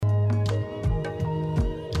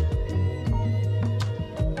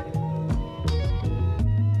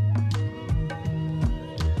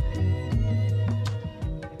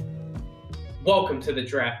Welcome to the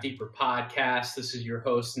Draft Deeper podcast. This is your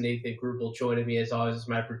host, Nathan Grubel. Joining me, as always, is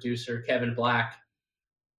my producer, Kevin Black.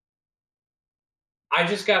 I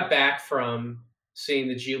just got back from seeing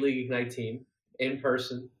the G League Ignite team in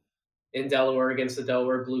person in Delaware against the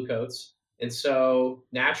Delaware Bluecoats. And so,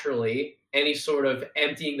 naturally, any sort of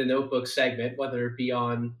emptying the notebook segment, whether it be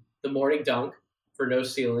on the Morning Dunk for No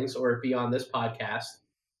Ceilings or it be on this podcast,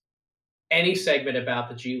 any segment about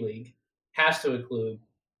the G League has to include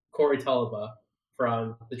Corey Tulaba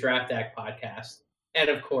from the Draft Deck podcast. And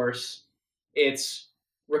of course, it's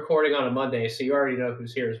recording on a Monday, so you already know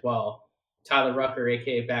who's here as well. Tyler Rucker,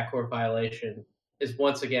 aka Backcourt Violation, is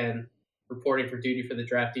once again reporting for duty for the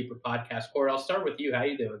Draft Deeper podcast. Corey, I'll start with you. How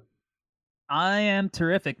you doing? I am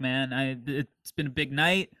terrific, man. It's been a big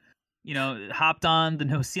night. Hopped on the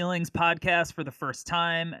No Ceilings podcast for the first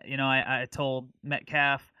time. I told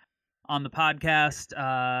Metcalf on the podcast,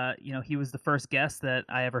 he was the first guest that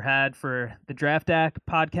I ever had for the Draft Deck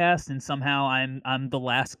podcast, and somehow I'm the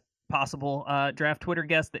last possible draft Twitter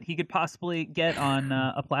guest that he could possibly get on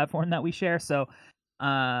a platform that we share. So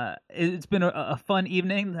it's been a fun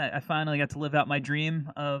evening. I finally got to live out my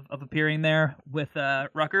dream of appearing there with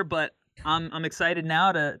Rucker, but I'm excited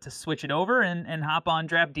now to switch it over and hop on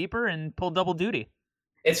Draft Deeper and pull double duty.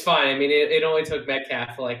 It's fine. I mean, it only took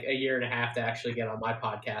Metcalf like a year and a half to actually get on my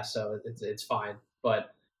podcast, so it's fine.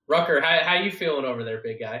 But Rucker, how you feeling over there,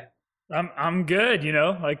 big guy? I'm good.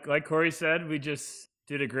 Like Corey said, we just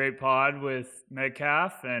did a great pod with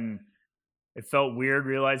Metcalf, and it felt weird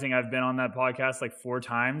realizing I've been on that podcast like 4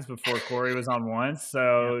 times before Corey was on once.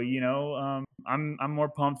 So I'm more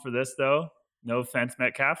pumped for this though. No offense,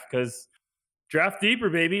 Metcalf, because Draft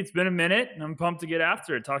Deeper, baby. It's been a minute, and I'm pumped to get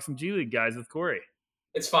after it. Talk some G League guys with Corey.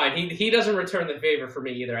 It's fine. He doesn't return the favor for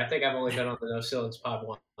me either. I think I've only been on the No Ceilings pod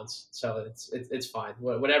once, so it's fine.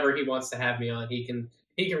 Whatever he wants to have me on, he can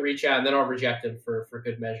reach out, and then I'll reject him for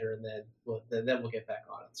good measure, and then we'll get back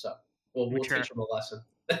on it. So we'll teach him a lesson.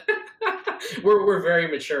 we're very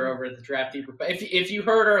mature over at the Draft Deeper. If you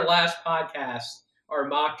heard our last podcast, our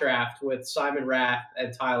mock draft with Simon Rath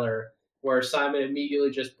and Tyler, where Simon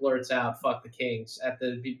immediately just blurts out "fuck the Kings" at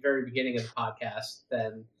the very beginning of the podcast,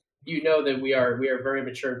 then you know that we are very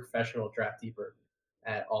mature and professional Draft Deeper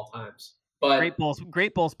at all times. But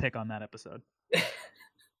great Bulls pick on that episode.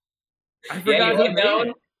 I forgot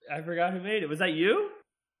who made it. Was that you?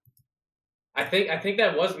 I think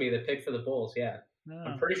that was me that picked for the Bulls. Yeah, no.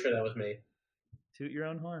 I'm pretty sure that was me. Toot your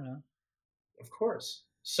own horn, huh? Of course.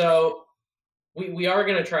 So we are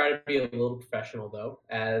going to try to be a little professional, though.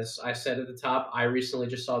 As I said at the top, I recently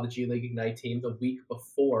just saw the G League Ignite team the week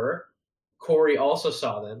before. Corey also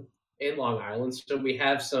saw them in Long Island, so we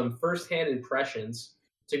have some firsthand impressions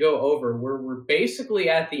to go over. We're basically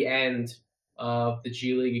at the end of the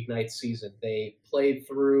G League Ignite season. They played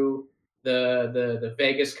through the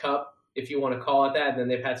Vegas Cup, if you want to call it that, and then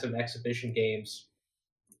they've had some exhibition games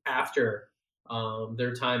after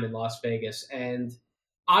their time in Las Vegas. And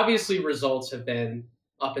obviously results have been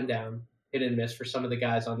up and down, hit and miss for some of the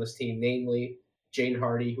guys on this team, namely Jaden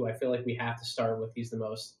Hardy, who I feel like we have to start with. He's the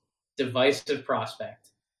most divisive prospect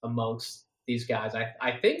amongst these guys.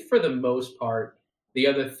 I think for the most part, the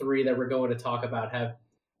other 3 that we're going to talk about have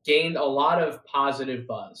gained a lot of positive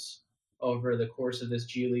buzz over the course of this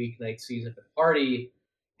G League Ignite season. But Hardy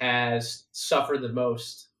has suffered the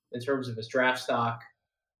most in terms of his draft stock.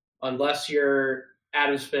 Unless you're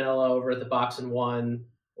Adam Spinella over at the Box and One,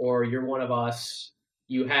 or you're one of us,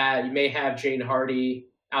 you may have Jaden Hardy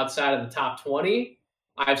outside of the top 20.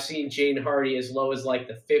 I've seen Jaden Hardy as low as like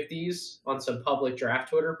the 50s on some public draft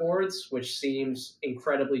Twitter boards, which seems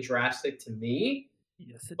incredibly drastic to me.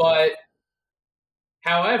 Yes, it but does.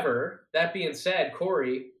 However, that being said,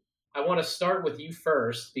 Corey, I want to start with you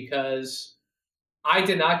first because I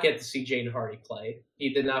did not get to see Jaden Hardy play.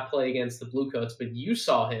 He did not play against the Bluecoats, but you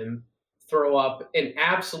saw him throw up an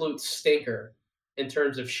absolute stinker in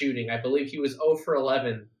terms of shooting. I believe he was 0 for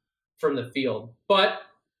 11 from the field. But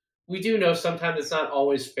we do know sometimes it's not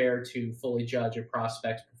always fair to fully judge a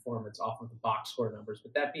prospect's performance off of the box score numbers.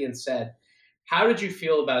 But that being said, how did you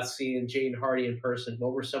feel about seeing Jaden Hardy in person?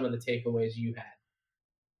 What were some of the takeaways you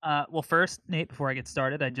had? Well, first, Nate, before I get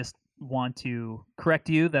started, I just want to correct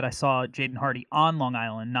you that I saw Jaden Hardy on Long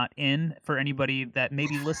Island, not in. For anybody that may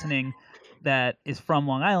be listening that is from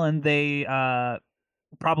Long Island, they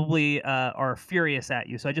probably are furious at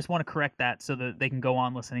you. So I just want to correct that so that they can go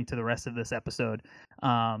on listening to the rest of this episode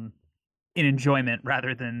in enjoyment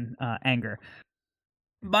rather than anger.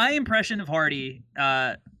 My impression of Hardy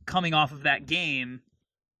coming off of that game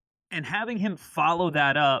and having him follow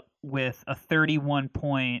that up with a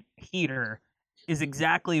 31-point heater is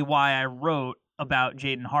exactly why I wrote about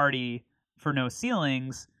Jaden Hardy for No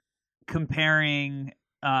Ceilings, comparing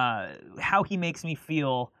how he makes me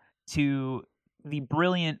feel to the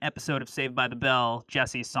brilliant episode of Saved by the Bell,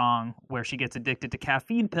 Jesse's song, where she gets addicted to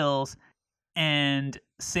caffeine pills and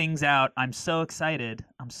sings out, "I'm so excited,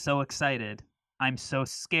 I'm so excited, I'm so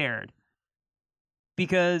scared."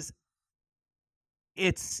 Because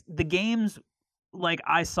it's the games like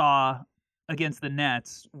I saw against the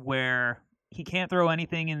Nets where he can't throw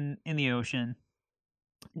anything in the ocean.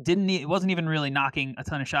 It wasn't even really knocking a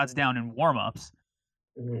ton of shots down in warm-ups.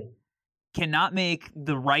 Mm-hmm. Cannot make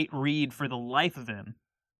the right read for the life of him.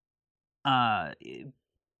 I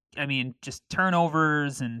mean, just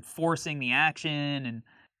turnovers and forcing the action, and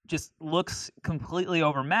just looks completely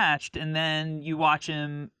overmatched. And then you watch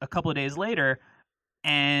him a couple of days later,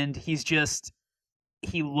 and he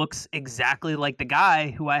looks exactly like the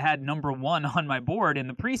guy who I had number 1 on my board in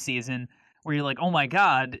the preseason, where you're like, oh my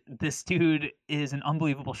God, this dude is an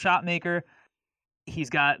unbelievable shot maker. He's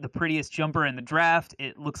got the prettiest jumper in the draft.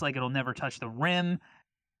 It looks like it'll never touch the rim.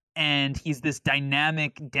 And he's this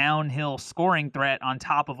dynamic downhill scoring threat on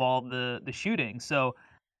top of all the shooting. So,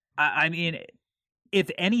 I mean, if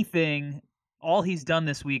anything, all he's done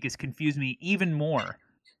this week is confuse me even more.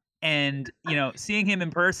 And, seeing him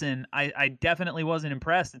in person, I definitely wasn't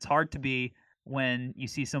impressed. It's hard to be when you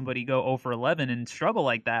see somebody go 0 for 11 and struggle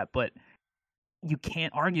like that. But you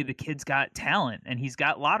can't argue the kid's got talent, and he's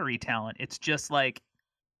got lottery talent. It's just like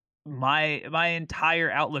my entire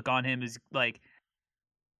outlook on him is like,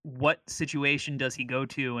 what situation does he go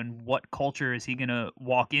to, and what culture is he going to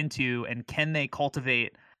walk into, and can they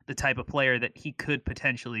cultivate the type of player that he could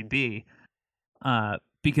potentially be?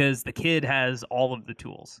 Because the kid has all of the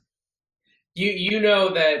tools. You know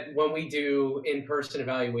that when we do in-person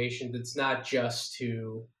evaluations, it's not just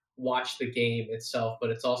to watch the game itself,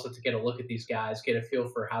 but it's also to get a look at these guys, get a feel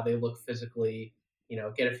for how they look physically,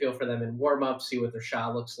 get a feel for them in warm-up, see what their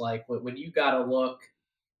shot looks like. When you got to look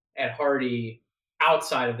at Hardy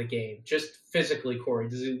outside of the game, just physically, Corey,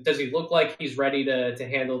 does he look like he's ready to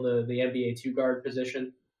handle the NBA 2-guard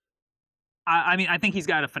position? I mean, I think he's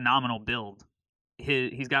got a phenomenal build.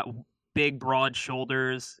 He's got big, broad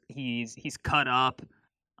shoulders. He's cut up.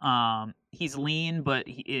 He's lean, but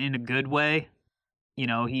in a good way.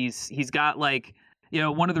 He's got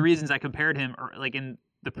one of the reasons I compared him like in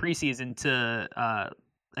the preseason to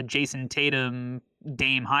a Jason Tatum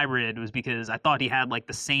Dame hybrid was because I thought he had like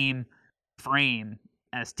the same frame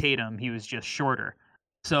as Tatum. He was just shorter.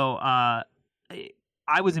 So I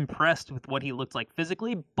was impressed with what he looked like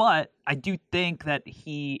physically, but I do think that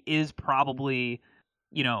he is probably,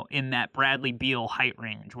 in that Bradley Beal height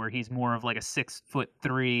range where he's more of like a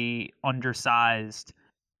 6'3" undersized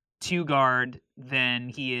 2-guard than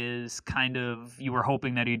he is kind of, you were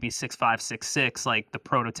hoping that he'd be 6'5", 6'6", like the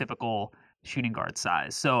prototypical shooting guard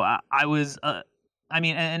size. So I was,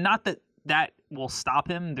 and not that will stop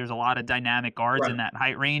him. There's a lot of dynamic guards in that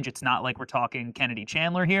height range. It's not like we're talking Kennedy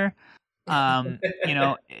Chandler here.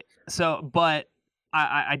 So, but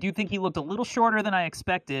I do think he looked a little shorter than I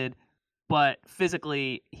expected, but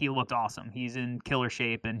physically he looked awesome. He's in killer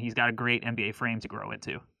shape, and he's got a great NBA frame to grow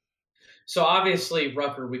into. So obviously,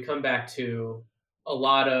 Rucker, we come back to a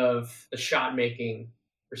lot of the shot making,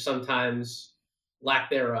 or sometimes lack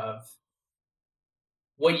thereof.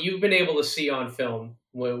 What you've been able to see on film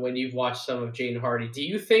when you've watched some of Jaden Hardy, do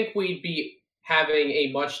you think we'd be having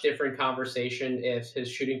a much different conversation if his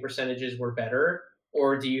shooting percentages were better?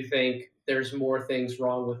 Or do you think there's more things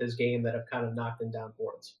wrong with his game that have kind of knocked him down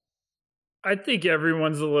boards? I think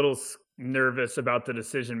everyone's a little nervous about the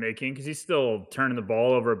decision making because he's still turning the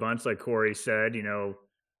ball over a bunch, like Corey said. You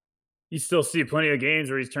still see plenty of games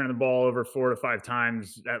where he's turning the ball over 4 to 5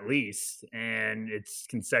 times at least, and it's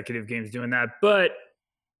consecutive games doing that. But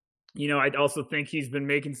I also think he's been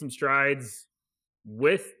making some strides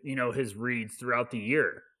with his reads throughout the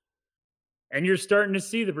year, and you're starting to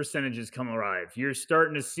see the percentages come alive. You're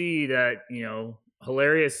starting to see that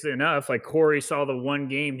hilarious enough, like Corey saw the one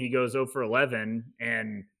game he goes 0 for 11,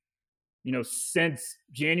 and since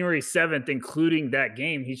January 7th, including that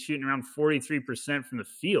game, he's shooting around 43% from the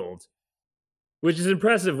field, which is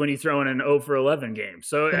impressive when you throw in an 0 for 11 game.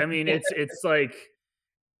 So, I mean, it's like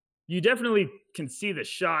you definitely can see the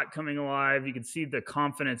shot coming alive. You can see the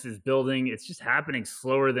confidence is building. It's just happening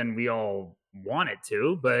slower than we all want it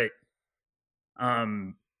to. But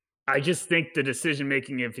I just think the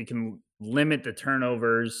decision-making, if he can limit the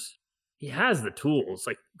turnovers, he has the tools.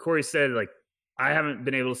 Like Corey said, like, I haven't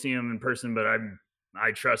been able to see him in person, but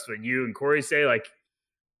I trust what you and Corey say. Like,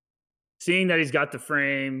 seeing that he's got the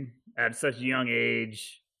frame at such a young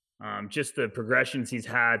age, just the progressions he's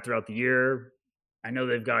had throughout the year, I know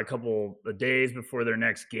they've got a couple of days before their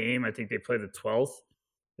next game. I think they play the 12th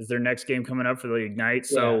is their next game coming up for the Ignite.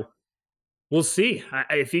 Yeah. So we'll see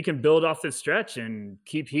if he can build off this stretch and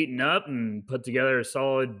keep heating up and put together a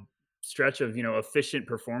solid stretch of, efficient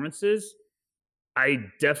performances. I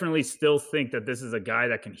definitely still think that this is a guy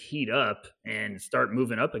that can heat up and start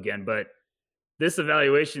moving up again. But this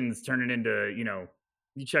evaluation is turning into,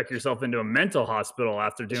 you check yourself into a mental hospital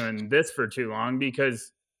after doing this for too long,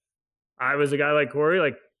 because I was a guy like Corey,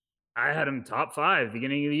 like I had him top 5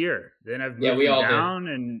 beginning of the year. Then I've Yeah, moved we him all did. down,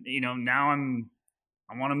 and now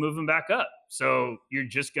I want to move him back up. So you're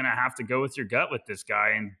just gonna have to go with your gut with this guy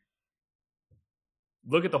and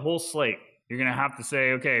look at the whole slate. You're gonna have to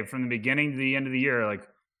say, okay, from the beginning to the end of the year, like,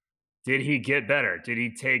 did he get better? Did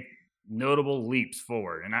he take notable leaps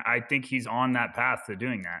forward? And I think he's on that path to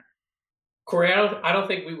doing that. Corey, I don't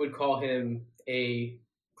think we would call him a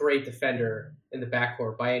great defender in the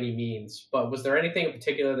backcourt by any means, but was there anything in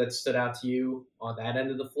particular that stood out to you on that end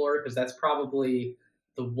of the floor? Because that's probably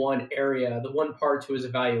the one part to his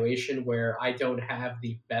evaluation where I don't have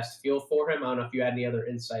the best feel for him. I don't know if you had any other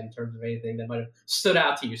insight in terms of anything that might have stood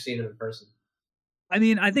out to you seeing him in person. I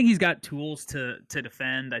mean, I think he's got tools to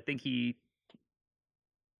defend. I think he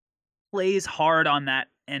plays hard on that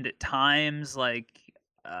end at times,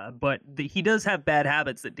 but he does have bad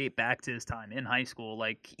habits that date back to his time in high school.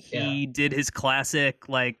 Like he did his classic,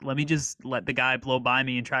 like, let me just let the guy blow by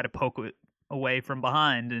me and try to poke it away from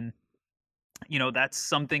behind. And, that's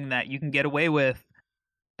something that you can get away with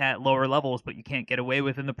at lower levels, but you can't get away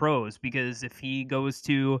with in the pros, because if he goes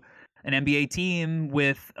to an NBA team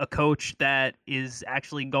with a coach that is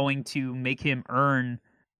actually going to make him earn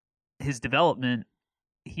his development,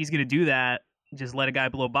 he's going to do that. Just let a guy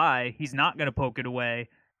blow by. He's not going to poke it away,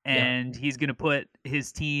 and he's going to put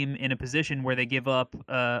his team in a position where they give up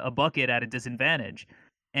a bucket at a disadvantage,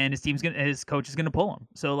 and his coach is going to pull him.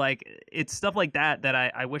 So like, it's stuff like that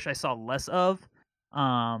I wish I saw less of.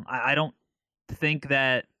 I don't think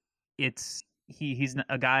that he's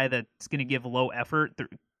a guy that's going to give low effort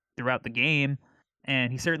throughout the game, and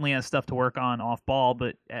he certainly has stuff to work on off ball.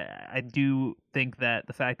 But I do think that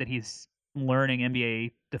the fact that he's learning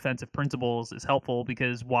NBA defensive principles is helpful,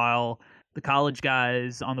 because while the college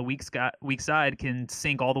guys on the weak side can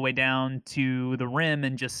sink all the way down to the rim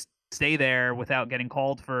and just stay there without getting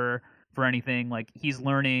called for anything, like, he's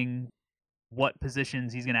learning what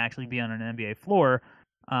positions he's going to actually be on an NBA floor.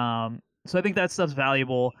 So I think that stuff's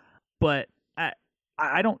valuable, but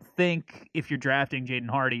I don't think if you're drafting Jaden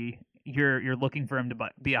Hardy, you're looking for him to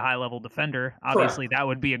be a high level defender. Obviously, that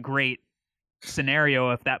would be a great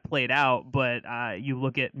scenario if that played out, but you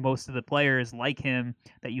look at most of the players like him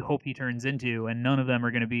that you hope he turns into, and none of them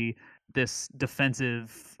are going to be this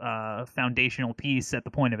defensive foundational piece at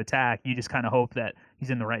the point of attack. You just kind of hope that he's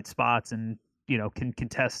in the right spots and can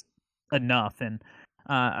contest enough. And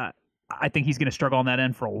I think he's going to struggle on that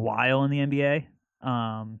end for a while in the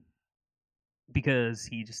NBA, because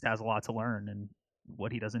he just has a lot to learn, and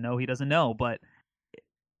what he doesn't know. But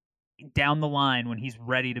down the line, when he's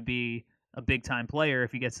ready to be a big time player,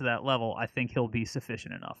 if he gets to that level, I think he'll be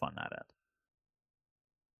sufficient enough on that end.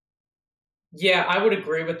 Yeah, I would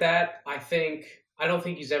agree with that. I don't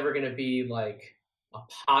think he's ever going to be like a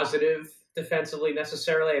positive defensively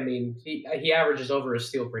necessarily. I mean, he averages over a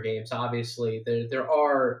steal per game, so obviously there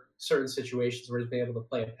are certain situations where he's been able to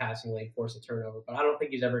play a passing lane, force a turnover, but I don't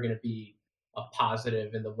think he's ever going to be a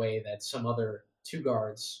positive in the way that some other two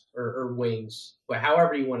guards or wings, but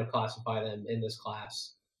however you want to classify them in this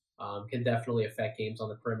class, can definitely affect games on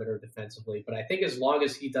the perimeter defensively. But I think as long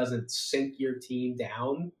as he doesn't sink your team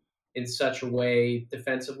down in such a way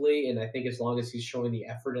defensively, and I think as long as he's showing the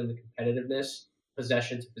effort and the competitiveness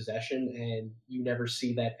possession to possession, and you never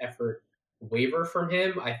see that effort waver from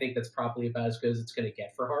him, I think that's probably about as good as it's going to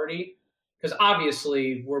get for Hardy. Because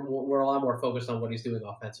obviously we're a lot more focused on what he's doing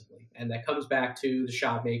offensively, and that comes back to the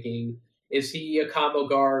shot making. Is he a combo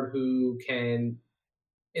guard who can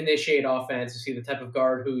initiate offense? Is he the type of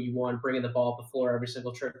guard who you want bringing the ball up the floor every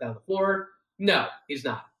single trip down the floor? No, he's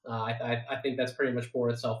not. I think that's pretty much bore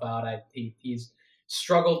itself out. He's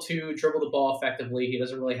struggled to dribble the ball effectively. He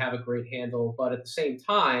doesn't really have a great handle, but at the same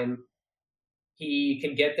time, he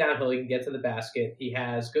can get downhill. He can get to the basket. He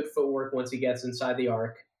has good footwork once he gets inside the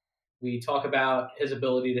arc. We talk about his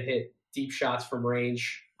ability to hit deep shots from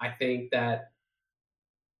range. I think that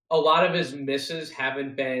a lot of his misses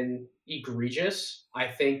haven't been egregious. I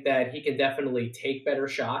think that he can definitely take better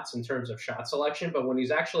shots in terms of shot selection, but when he's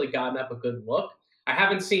actually gotten up a good look, I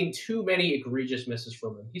haven't seen too many egregious misses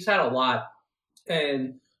from him. He's had a lot,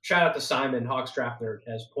 and shout out to Simon, Hawks Draft Nerd,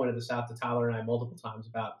 has pointed this out to Tyler and I multiple times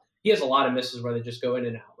about he has a lot of misses where they just go in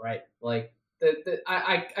and out, right? Like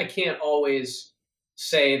I can't always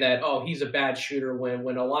say that, oh, he's a bad shooter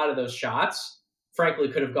when a lot of those shots, frankly,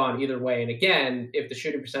 could have gone either way. And again, if the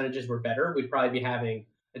shooting percentages were better, we'd probably be having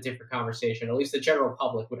a different conversation. At least the general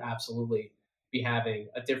public would absolutely be having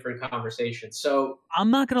a different conversation. So I'm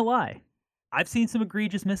not gonna lie, I've seen some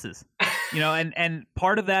egregious misses, and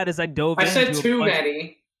part of that is I dove. I said into too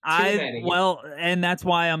many. Well, and that's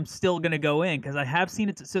why I'm still gonna go in because I have seen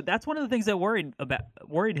it. So that's one of the things that worried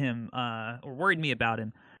me about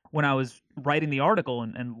him when I was writing the article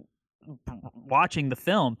and watching the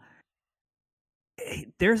film.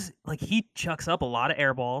 There's he chucks up a lot of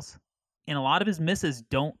air balls, and a lot of his misses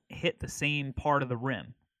don't hit the same part of the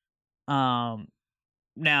rim.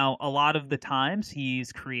 Now a lot of the times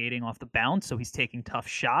he's creating off the bounce, so he's taking tough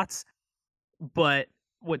shots, but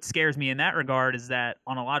what scares me in that regard is that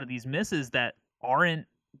on a lot of these misses that aren't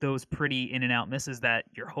those pretty in and out misses that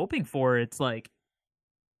you're hoping for, it's like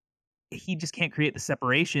he just can't create the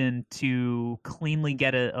separation to cleanly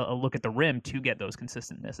get a look at the rim to get those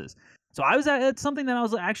consistent misses. So it's something that I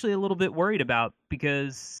was actually a little bit worried about,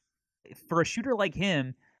 because for a shooter like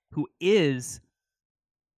him who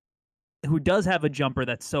does have a jumper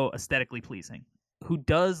that's so aesthetically pleasing, who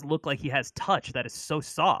does look like he has touch that is so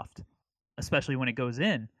soft, especially when it goes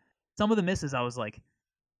in, some of the misses I was like,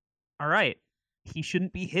 all right, he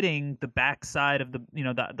shouldn't be hitting the back side of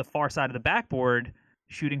the far side of the backboard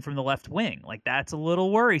shooting from the left wing. Like, that's a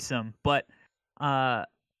little worrisome, but that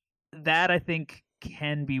I think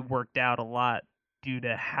can be worked out a lot due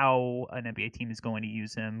to how an NBA team is going to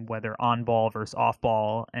use him, whether on ball versus off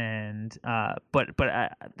ball. And but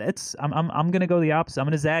I'm going to go the opposite. I'm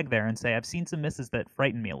going to zag there and say I've seen some misses that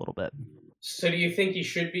frighten me a little bit. So do you think he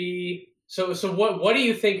should be? So what do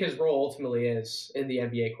you think his role ultimately is in the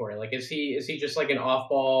NBA, Corey? Like, is he just like an off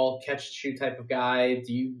ball catch and shoot type of guy?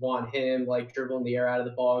 Do you want him like dribbling the air out of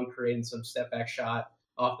the ball and creating some step back shot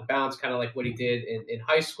off the bounce, kind of like what he did in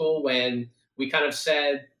high school, when we kind of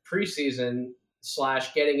said preseason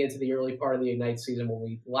 / getting into the early part of the Ignite season when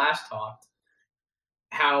we last talked,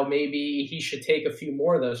 how maybe he should take a few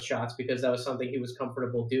more of those shots because that was something he was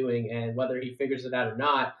comfortable doing, and whether he figures it out or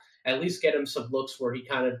not, at least get him some looks where he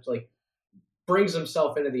kind of like brings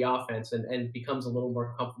himself into the offense and becomes a little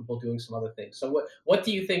more comfortable doing some other things. So what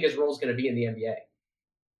do you think his role is going to be in the NBA?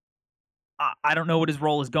 I don't know what his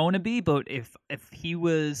role is going to be, but if he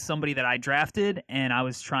was somebody that I drafted and I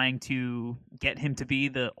was trying to get him to be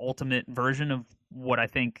the ultimate version of what I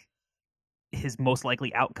think his most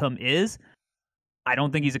likely outcome is, I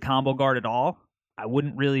don't think he's a combo guard at all. I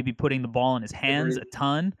wouldn't really be putting the ball in his hands a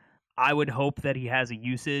ton. I would hope that he has a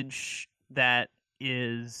usage that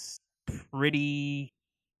is pretty,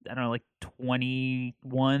 I don't know, like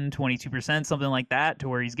 21, 22%, something like that, to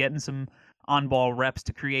where he's getting some on-ball reps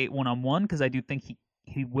to create one-on-one, because I do think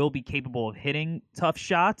he will be capable of hitting tough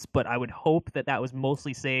shots, but I would hope that was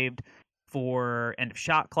mostly saved for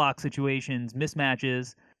end-of-shot clock situations,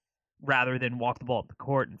 mismatches, rather than walk the ball up the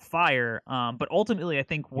court and fire. But ultimately, I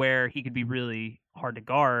think where he could be really hard to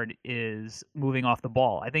guard is moving off the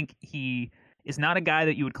ball. I think he is not a guy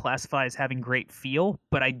that you would classify as having great feel,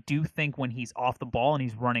 but I do think when he's off the ball and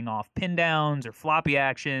he's running off pin downs or floppy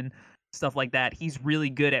action, stuff like that, he's really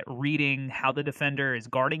good at reading how the defender is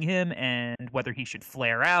guarding him and whether he should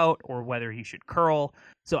flare out or whether he should curl.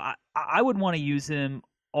 So I would want to use him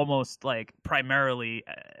almost like primarily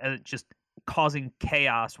just causing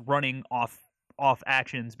chaos, running off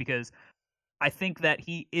actions, because I think that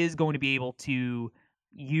he is going to be able to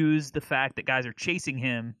use the fact that guys are chasing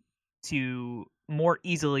him to more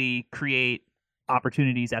easily create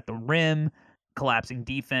opportunities at the rim, collapsing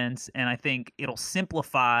defense, and I think it'll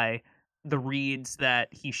simplify the reads that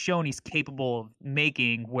he's shown he's capable of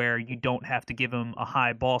making, where you don't have to give him a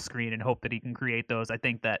high ball screen and hope that he can create those. I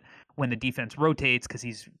think that when the defense rotates, because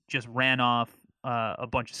he's just ran off a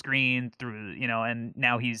bunch of screens through, and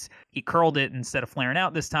now he curled it instead of flaring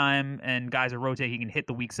out this time, and guys are rotating, he can hit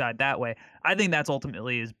the weak side that way. I think that's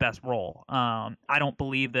ultimately his best role. I don't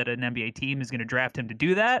believe that an NBA team is going to draft him to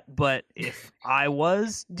do that, but if I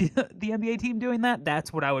was the NBA team doing that,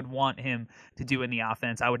 that's what I would want him to do in the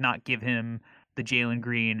offense. I would not give him the Jalen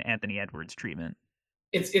Green, Anthony Edwards treatment.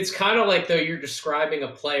 It's kind of like, though, you're describing a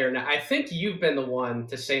player. Now, I think you've been the one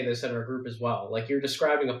to say this in our group as well. Like, you're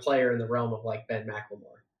describing a player in the realm of like Ben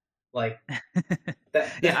McLemore. Like,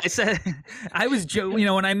 yeah, I said I was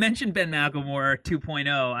joking. When I mentioned Ben McLemore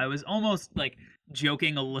 2.0, I was almost like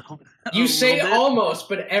joking a little. You say almost,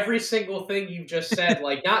 but every single thing you just said,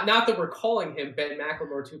 like, not that we're calling him Ben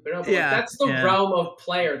McLemore 2.0, but like, that's the realm of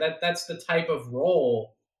player. That's the type of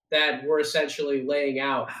role that we're essentially laying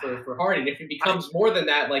out for Harden. If it becomes more than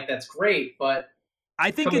that, like, that's great, but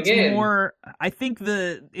I think coming it's in. more. I think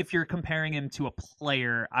if you're comparing him to a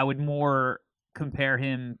player, I would more compare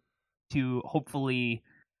him to hopefully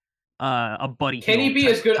a Buddy Can he Hield be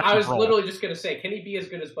as good? type I of was role. literally just gonna say, can he be as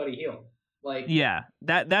good as Buddy Hield? Like, Yeah,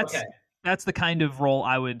 okay, that's the kind of role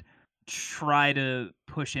I would try to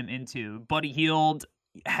push him into. Buddy Hield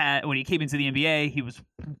had when he came into the NBA, he was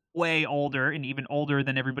way older and even older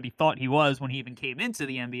than everybody thought he was when he even came into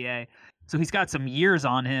the NBA. So he's got some years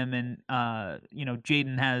on him, and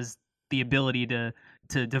Jaden has the ability to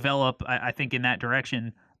develop. I think in that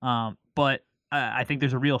direction, but I think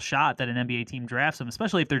there's a real shot that an NBA team drafts him,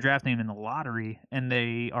 especially if they're drafting him in the lottery and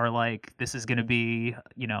they are like, this is going to be,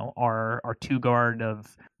 our two guard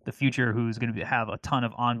of the future who's going to have a ton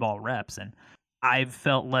of on ball reps. And I've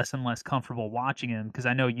felt less and less comfortable watching him because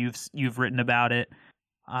I know you've written about it.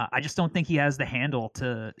 I just don't think he has the handle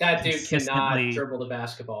to that dude cannot consistently. dribble the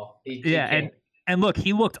basketball. He Yeah, can't. and look,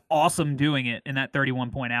 he looked awesome doing it in that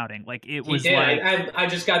 31-point outing. Like it He was did. like I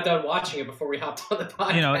just got done watching it before we hopped on the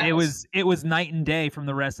podcast. it was night and day from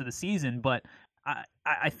the rest of the season. But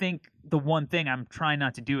I think the one thing I'm trying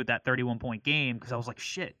not to do with that 31-point game, because I was like,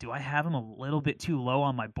 shit, do I have him a little bit too low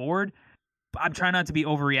on my board? I'm trying not to be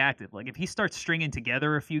overreactive. Like if he starts stringing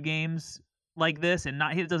together a few games like this, and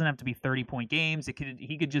it doesn't have to be 30-point games.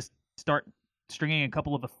 He could just start stringing a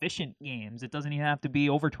couple of efficient games. It doesn't even have to be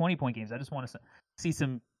over 20-point games. I just want to see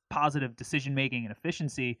some positive decision making and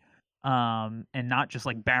efficiency, and not just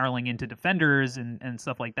like barreling into defenders and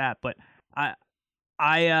stuff like that. But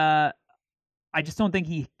I just don't think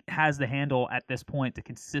he has the handle at this point to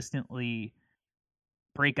consistently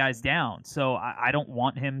break guys down. So I don't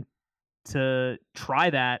want him to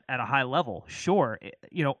try that at a high level. Sure,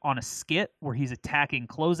 on a skit where he's attacking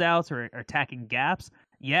closeouts or attacking gaps,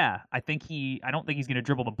 yeah, I don't think he's going to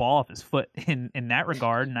dribble the ball off his foot in that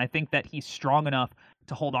regard. And I think that he's strong enough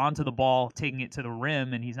to hold on to the ball, taking it to the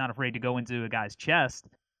rim, and he's not afraid to go into a guy's chest,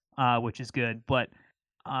 which is good. But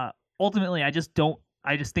ultimately, I just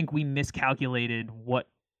think we miscalculated what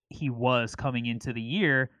he was coming into the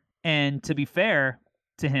year. And to be fair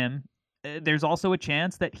to him, there's also a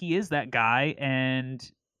chance that he is that guy,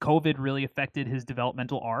 and COVID really affected his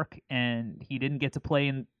developmental arc, and he didn't get to play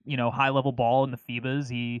in high level ball in the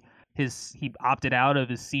FIBAs. He opted out of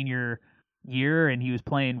his senior year, and he was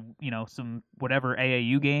playing some whatever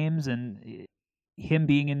AAU games. And him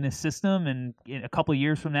being in this system, and in a couple of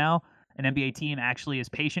years from now, an NBA team actually is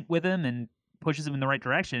patient with him and pushes him in the right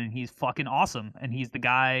direction, and he's fucking awesome. And he's the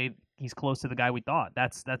guy. He's close to the guy we thought.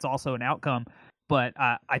 That's also an outcome. But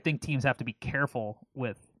I think teams have to be careful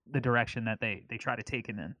with the direction that they try to take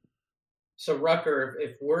him in. So, Rucker,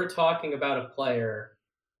 if we're talking about a player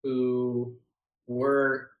who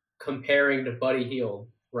we're comparing to Buddy Hield,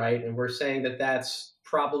 right, and we're saying that that's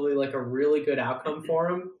probably like a really good outcome for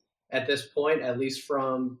him at this point, at least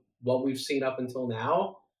from what we've seen up until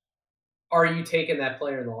now, are you taking that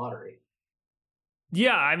player in the lottery?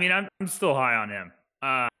 Yeah, I mean, I'm still high on him.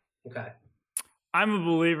 Okay. I'm a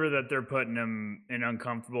believer that they're putting him in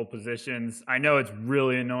uncomfortable positions. I know it's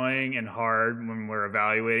really annoying and hard when we're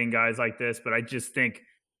evaluating guys like this, but I just think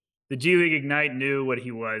the G League Ignite knew what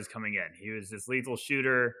he was coming in. He was this lethal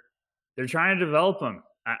shooter. They're trying to develop him.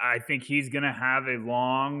 I think he's going to have a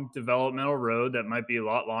long developmental road that might be a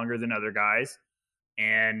lot longer than other guys.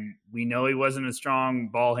 And we know he wasn't a strong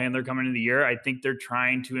ball handler coming into the year. I think they're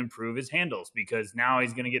trying to improve his handles because now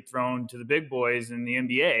he's going to get thrown to the big boys in the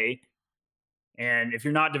NBA. And if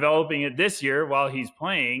you're not developing it this year while he's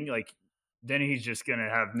playing, then he's just going to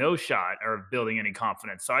have no shot or building any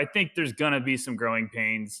confidence. So I think there's going to be some growing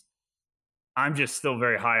pains. I'm just still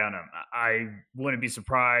very high on him. I wouldn't be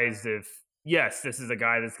surprised if, yes, this is a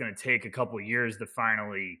guy that's going to take a couple of years to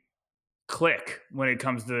finally click when it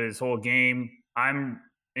comes to his whole game. I'm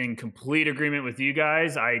in complete agreement with you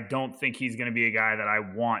guys. I don't think he's going to be a guy that I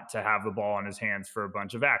want to have the ball in his hands for a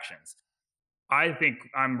bunch of actions. I think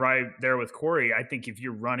I'm right there with Corey. I think if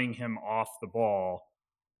you're running him off the ball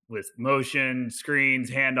with motion, screens,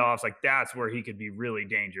 handoffs, that's where he could be really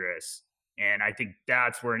dangerous. And I think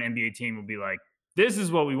that's where an NBA team will be like, this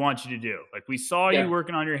is what we want you to do. We saw you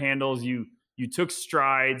working on your handles. You took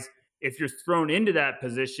strides. If you're thrown into that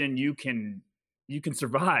position, you can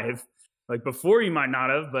survive. Before you might not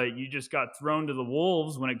have, but you just got thrown to the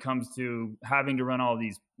wolves when it comes to having to run all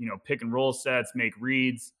these, pick and roll sets, make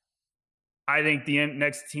reads. I think the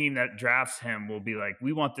next team that drafts him will be like,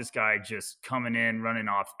 we want this guy just coming in, running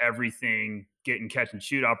off everything, getting catch and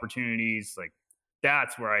shoot opportunities.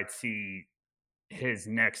 That's where I'd see his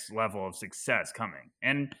next level of success coming.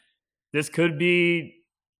 And this could be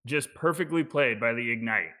just perfectly played by the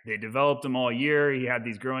Ignite. They developed him all year. He had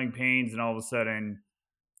these growing pains, and all of a sudden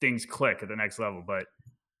things click at the next level. But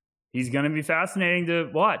he's going to be fascinating to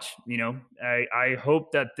watch. I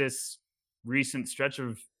hope that this recent stretch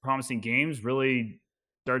of promising games really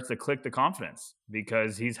starts to click the confidence,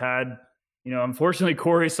 because he's had, unfortunately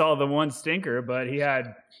Corey saw the one stinker, but he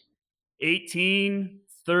had 18,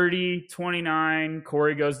 30, 29.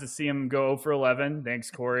 Corey goes to see him go 0 for 11.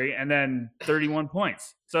 Thanks, Corey. And then 31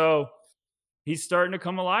 points. So he's starting to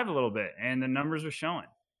come alive a little bit, and the numbers are showing.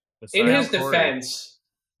 In his defense,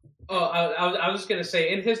 I was just going to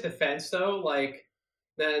say, in his defense, though, like,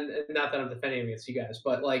 then not that I'm defending against you guys,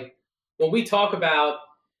 but like when we talk about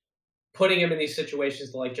putting him in these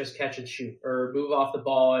situations to like just catch and shoot or move off the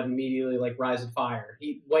ball and immediately like rise and fire,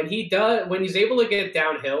 when he's able to get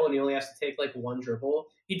downhill and he only has to take like one dribble,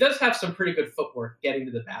 he does have some pretty good footwork getting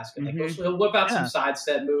to the basket. Like he'll whip out some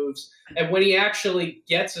sidestep moves, and when he actually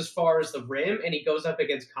gets as far as the rim and he goes up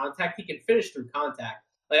against contact, he can finish through contact.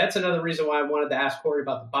 Like, that's another reason why I wanted to ask Corey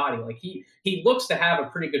about the body. Like he looks to have a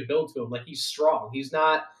pretty good build to him. Like he's strong. He's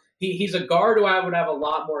not. He's a guard who I would have a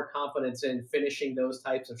lot more confidence in finishing those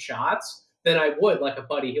types of shots than I would like a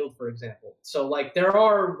Buddy Hield, for example. So like there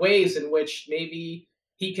are ways in which maybe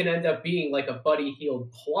he can end up being like a Buddy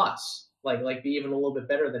Hield plus, like be even a little bit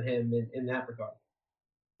better than him in that regard.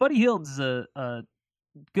 Buddy Hield's a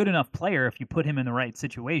good enough player if you put him in the right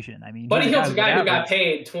situation. I mean, Buddy Hield's a guy who got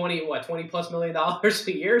paid $20 plus million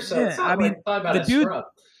a year. So it's not about a scrub.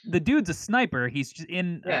 The dude's a sniper. He's just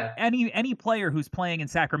in any player who's playing in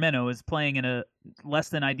Sacramento is playing in a less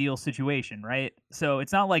than ideal situation, right? So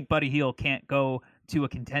it's not like Buddy Hield can't go to a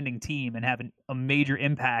contending team and have a major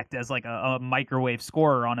impact as like a microwave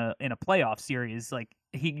scorer in a playoff series. Like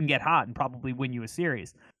he can get hot and probably win you a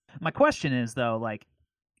series. My question is though, like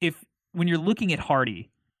when you're looking at Hardy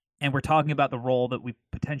and we're talking about the role that we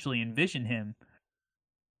potentially envision him,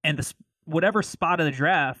 and whatever spot of the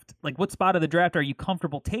draft, like what spot of the draft are you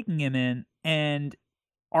comfortable taking him in? And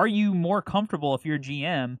are you more comfortable if you're a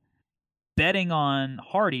GM betting on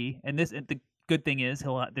Hardy? And the good thing is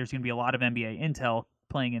there's going to be a lot of NBA intel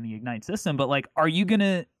playing in the Ignite system, but like, are you going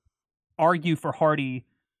to argue for Hardy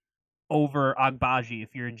over Agbaji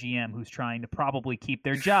if you're a GM who's trying to probably keep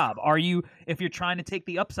their job? If you're trying to take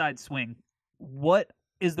the upside swing, what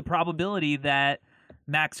is the probability that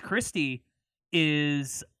Max Christie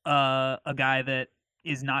is a guy that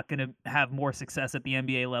is not going to have more success at the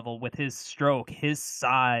NBA level with his stroke, his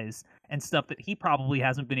size, and stuff that he probably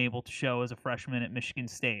hasn't been able to show as a freshman at Michigan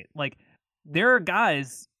State? Like, there are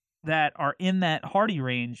guys that are in that Hardy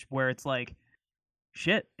range where it's like,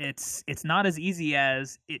 shit, it's not as easy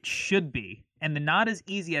as it should be. And the not as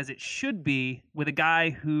easy as it should be with a guy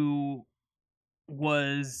who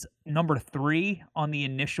was number 3 on the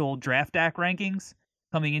initial draft DAC rankings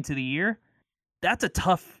coming into the year, that's a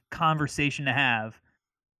tough conversation to have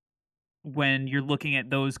when you're looking at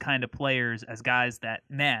those kind of players as guys that,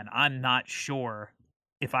 man, I'm not sure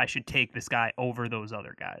if I should take this guy over those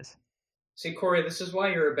other guys. See, Corey, this is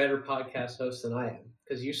why you're a better podcast host than I am,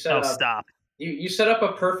 because you set up. Stop. You set up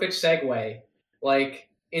a perfect segue, like,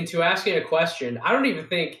 into asking a question. I don't even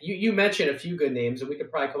think you mentioned a few good names, and we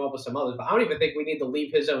could probably come up with some others, but I don't even think we need to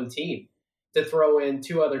leave his own team to throw in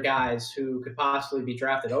 2 other guys who could possibly be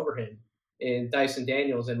drafted over him in Dyson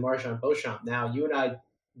Daniels and MarJon Beauchamp. Now, you and I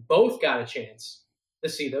both got a chance to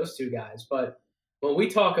see those 2 guys, but when we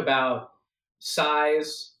talk about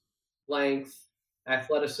size, length,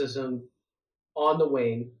 athleticism on the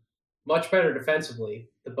wing, much better defensively,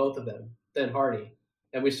 the both of them, than Hardy,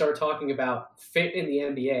 and we start talking about fit in the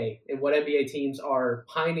NBA and what NBA teams are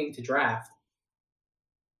pining to draft,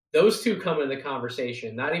 those 2 come into the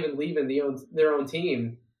conversation, not even leaving their own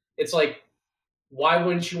team. It's like, why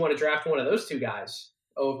wouldn't you want to draft one of those 2 guys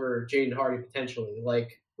over Jaden Hardy potentially?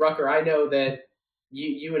 Like, Rucker, I know that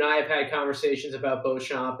you and I have had conversations about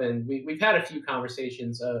Beauchamp, and we've had a few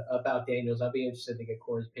conversations about Daniels. I'd be interested to get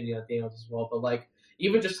Corey's opinion on Daniels as well. But, like,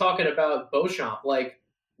 even just talking about Beauchamp, like,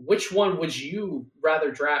 which one would you rather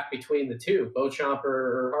draft between the 2, Beauchamp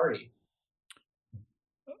or Hardy?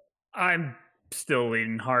 I'm still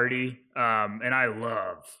leaning Hardy, and I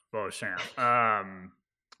love Beauchamp.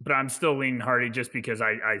 But I'm still leaning Hardy just because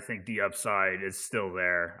I think the upside is still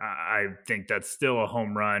there. I think that's still a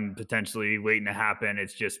home run potentially waiting to happen.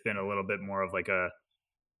 It's just been a little bit more of like a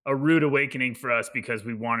rude awakening for us because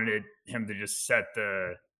we wanted him to just set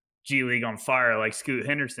the G League on fire like Scoot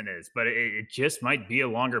Henderson is. But it just might be a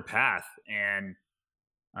longer path. And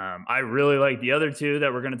I really like the other 2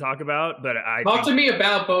 that we're going to talk about, but talk to me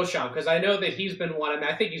about Beauchamp, because I know that he's been one. I mean,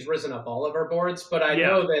 I think he's risen up all of our boards, but I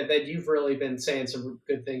know that you've really been saying some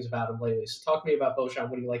good things about him lately. So talk to me about Beauchamp.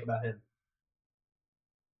 What do you like about him?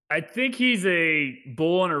 I think he's a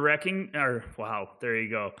bull in a there you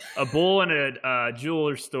go. A bull in a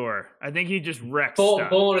jeweler store. I think he just wrecks stuff.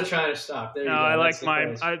 Bull in a China stock. There you go. I like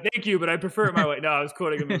mine. Thank you, but I prefer it my way. No, I was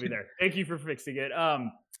quoting a movie there. Thank you for fixing it.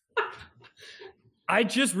 I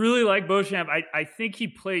just really like Beauchamp. I think he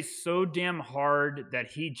plays so damn hard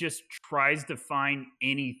that he just tries to find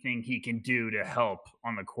anything he can do to help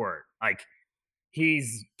on the court. Like,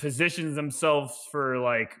 he's positions himself for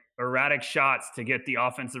like erratic shots to get the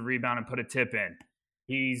offensive rebound and put a tip in.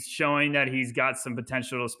 He's showing that he's got some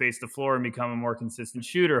potential to space the floor and become a more consistent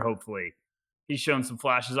shooter, hopefully. He's shown some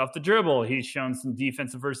flashes off the dribble. He's shown some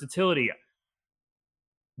defensive versatility.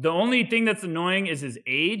 The only thing that's annoying is his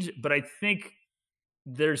age, but I think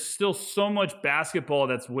there's still so much basketball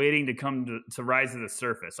that's waiting to come to rise to the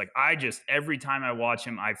surface. Like, every time I watch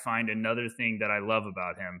him, I find another thing that I love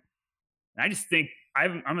about him. And I just think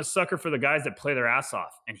I'm a sucker for the guys that play their ass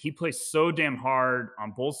off. And he plays so damn hard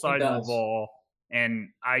on both sides of the ball. And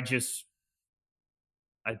I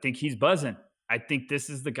think he's buzzing. I think this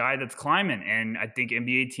is the guy that's climbing. And I think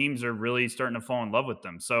NBA teams are really starting to fall in love with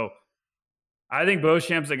them. So I think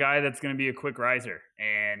Beauchamp's a guy that's going to be a quick riser.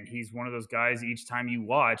 And he's one of those guys, each time you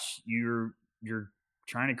watch, you're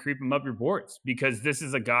trying to creep him up your boards. Because this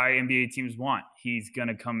is a guy NBA teams want. He's going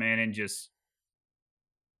to come in and just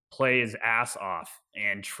play his ass off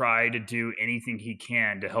and try to do anything he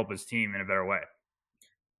can to help his team in a better way.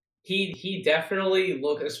 He definitely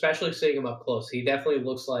especially seeing him up close, he definitely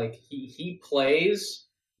looks like he plays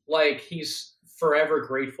like he's forever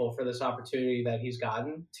grateful for this opportunity that he's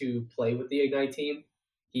gotten to play with the Ignite team.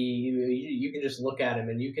 You can just look at him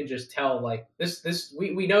and you can just tell, like,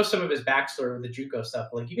 we know some of his backstory with the JUCO stuff.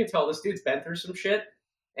 Like, you can tell this dude's been through some shit.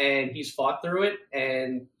 And he's fought through it,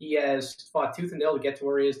 and he has fought tooth and nail to get to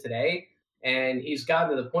where he is today. And he's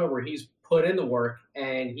gotten to the point where he's put in the work,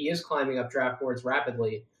 and he is climbing up draft boards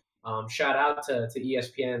rapidly. Shout out to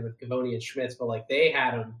ESPN with Gavoni and Schmitz, but like, they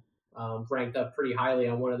had him ranked up pretty highly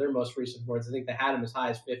on one of their most recent boards. I think they had him as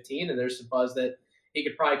high as 15, and there's some buzz that he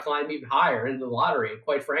could probably climb even higher into the lottery. And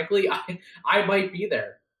quite frankly, I might be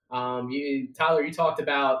there. Tyler, you talked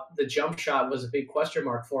about the jump shot was a big question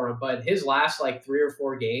mark for him, but his last like 3 or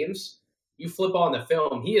 4 games, you flip on the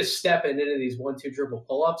film, he is stepping into these 1-2 dribble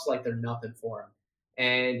pull-ups like they're nothing for him.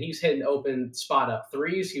 And he's hitting open spot up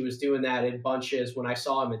threes. He was doing that in bunches when I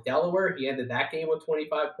saw him in Delaware. He ended that game with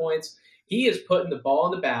 25 points. He is putting the ball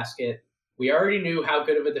in the basket. We already knew how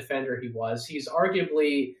good of a defender he was. He's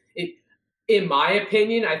arguably, in my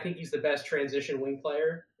opinion, I think he's the best transition wing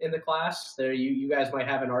player in the class. There, you guys might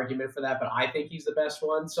have an argument for that, but I think he's the best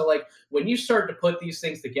one. So, like, when you start to put these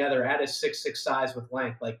things together at his 6'6" size with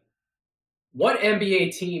length, like, what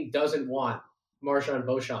NBA team doesn't want MarJon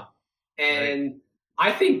Beauchamp? And right.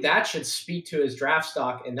 I think that should speak to his draft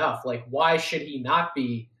stock enough. Like, why should he not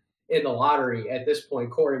be in the lottery at this point?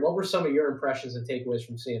 Corey, what were some of your impressions and takeaways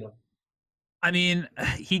from seeing him? I mean,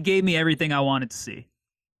 he gave me everything I wanted to see.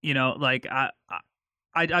 You know, like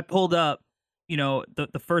I pulled up, you know,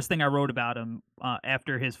 the first thing I wrote about him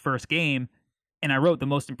after his first game, and I wrote the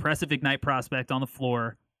most impressive Ignite prospect on the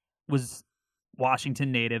floor was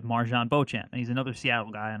Washington native MarJon Beauchamp, and he's another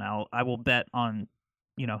Seattle guy, and I will bet on,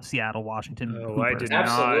 you know, Seattle, Washington. Oh, I did not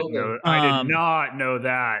know. I did not know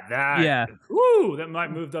that. Yeah. Woo, that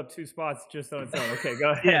might moved up 2 spots just on its own. Okay,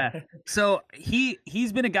 go ahead. Yeah. So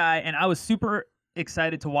he's been a guy, and I was super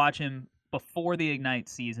excited to watch him before the Ignite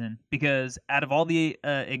season, because out of all the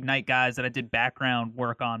Ignite guys that I did background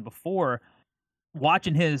work on before,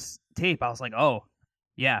 watching his tape, I was like, oh,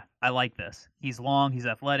 yeah, I like this. He's long, he's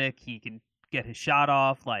athletic, he can get his shot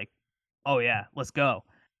off. Like, oh, yeah, let's go.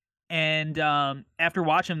 And after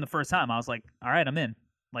watching him the first time, I was like, all right, I'm in.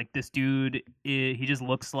 Like, this dude, he just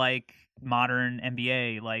looks like modern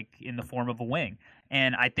NBA, like in the form of a wing.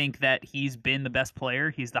 And I think that he's been the best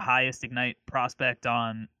player. He's the highest Ignite prospect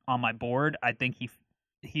on my board. I think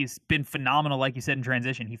he's been phenomenal, like you said, in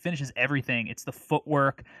transition. He finishes everything. It's the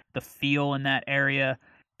footwork, the feel in that area.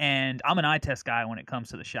 And I'm an eye test guy when it comes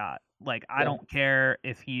to the shot. Like, I don't care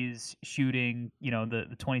if he's shooting, you know, the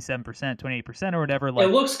 27%, 28% or whatever. Like,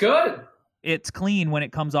 it looks good. It's clean when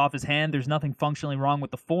it comes off his hand. There's nothing functionally wrong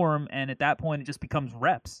with the form. And at that point, it just becomes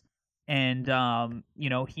reps. And, you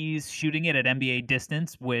know, he's shooting it at NBA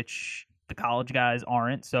distance, which the college guys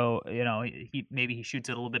aren't. So, you know, maybe he shoots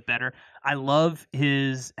it a little bit better. I love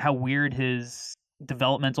how weird his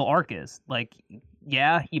developmental arc is. Like,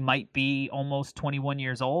 yeah, he might be almost 21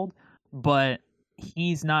 years old, but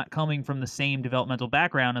he's not coming from the same developmental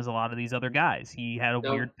background as a lot of these other guys. He had a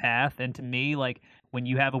weird path. And to me, like, when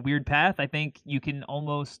you have a weird path, I think you can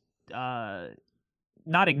almost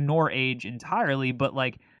not ignore age entirely, but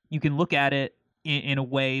like, you can look at it in a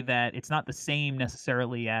way that it's not the same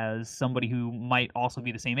necessarily as somebody who might also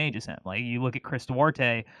be the same age as him. Like you look at Chris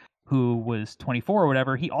Duarte, who was 24 or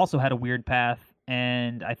whatever, he also had a weird path.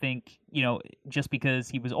 And I think, just because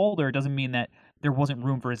he was older doesn't mean that there wasn't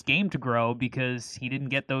room for his game to grow, because he didn't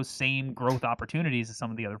get those same growth opportunities as some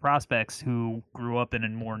of the other prospects who grew up in a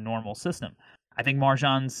more normal system. I think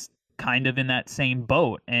MarJon's kind of in that same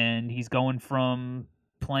boat, and he's going from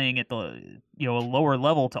playing at the a lower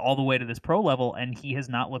level to all the way to this pro level, and he has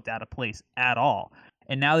not looked out of place at all.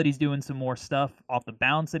 And now that he's doing some more stuff off the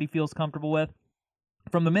bounce that he feels comfortable with,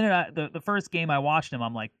 from the minute the first game I watched him,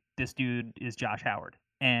 I'm like, this dude is Josh Howard,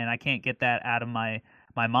 and I can't get that out of my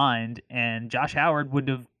mind. And Josh Howard would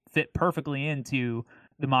have fit perfectly into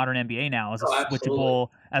the modern NBA now as a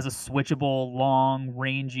switchable, long,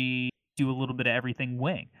 rangy, do a little bit of everything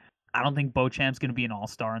wing. I don't think Beauchamp's going to be an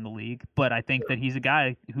all-star in the league, but I think that he's a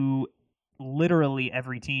guy who literally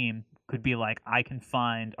every team could be like, I can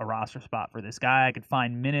find a roster spot for this guy. I could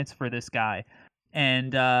find minutes for this guy.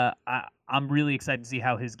 And I'm really excited to see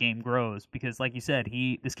how his game grows, because like you said,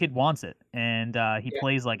 this kid wants it, and he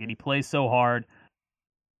plays like it. He plays so hard.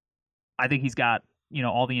 I think he's got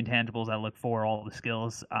all the intangibles I look for, all the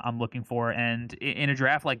skills I'm looking for. And in a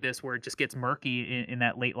draft like this, where it just gets murky in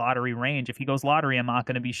that late lottery range, if he goes lottery, I'm not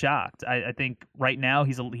going to be shocked. I think right now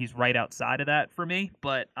he's right outside of that for me,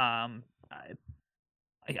 but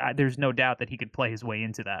there's no doubt that he could play his way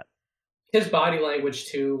into that. His body language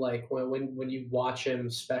too, like when you watch him,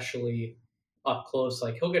 especially up close,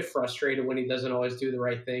 like he'll get frustrated when he doesn't always do the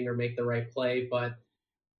right thing or make the right play, but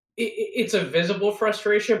it's a visible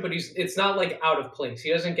frustration, but it's not like out of place. He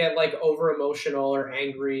doesn't get like over emotional or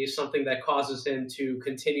angry, something that causes him to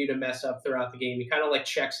continue to mess up throughout the game. He kind of like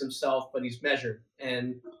checks himself, but he's measured.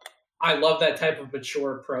 And I love that type of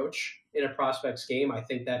mature approach in a prospect's game. I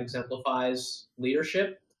think that exemplifies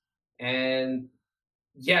leadership. And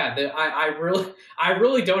yeah, I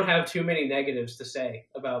really don't have too many negatives to say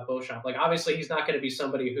about Beauchamp. Like, obviously, he's not going to be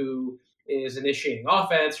somebody who is initiating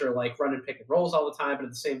offense or like running pick and rolls all the time. But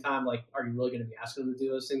at the same time, like, are you really going to be asking him to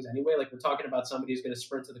do those things anyway? Like, we're talking about somebody who's going to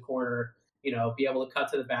sprint to the corner, be able to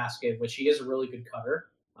cut to the basket, which he is a really good cutter.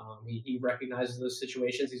 He recognizes those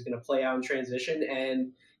situations. He's going to play out in transition,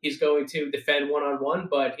 and he's going to defend one-on-one,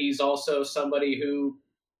 but he's also somebody who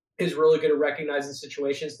is really good at recognizing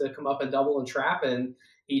situations that come up and double and trap, and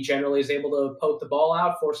he generally is able to poke the ball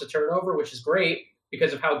out, force a turnover, which is great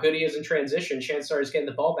because of how good he is in transition. Chances are he's getting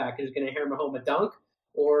the ball back and he's going to hammer home a dunk,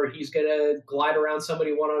 or he's going to glide around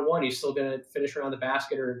somebody one-on-one. He's still going to finish around the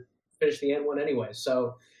basket or finish the end one anyway.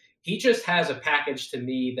 So he just has a package to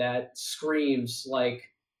me that screams like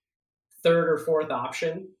third or fourth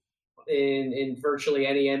option in virtually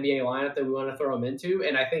any NBA lineup that we want to throw him into.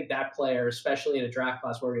 And I think that player, especially in a draft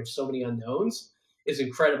class where we have so many unknowns, is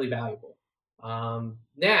incredibly valuable.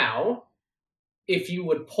 Now, if you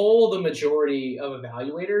would poll the majority of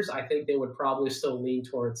evaluators, I think they would probably still lean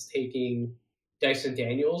towards taking Dyson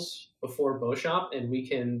Daniels before Beauchamp, and we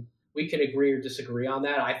can agree or disagree on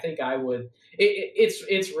that. I think I would.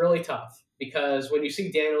 It's really tough because when you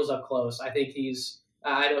see Daniels up close, I think he's.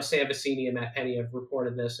 I know Sam Vecini and Matt Penny have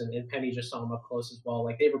reported this, and Penny just saw him up close as well.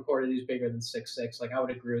 Like, they've reported he's bigger than 6'6". Like, I would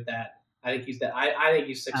agree with that. I think he's that. I think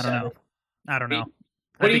he's 6'7". I don't know.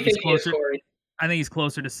 What do you think he is, Corey? I think he's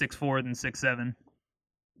closer to 6'4" than 6'7".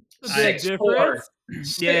 6'4".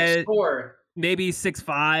 Yeah, 6'4". Maybe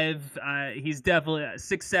 6'5". He's definitely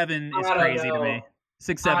 6'7" is crazy to me.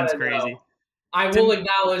 6'7" is crazy. I will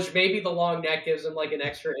acknowledge maybe the long neck gives him like an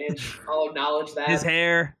extra inch. I'll acknowledge that. His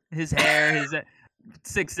hair, his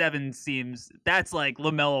 6'7" seems that's like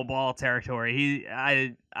LaMelo Ball territory.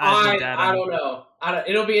 I don't know.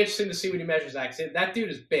 It'll be interesting to see what he measures. Actually, that dude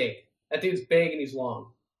is big. That dude's big and he's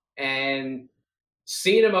long. And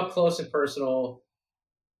seeing him up close and personal,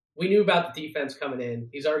 we knew about the defense coming in.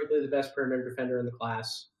 He's arguably the best perimeter defender in the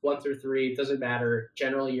class. 1 through 3, doesn't matter.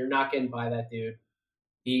 Generally, you're not getting by that dude.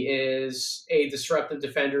 He is a disruptive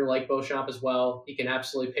defender like Beauchamp as well. He can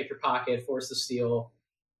absolutely pick your pocket, force the steal.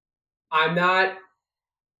 I'm not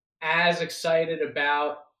as excited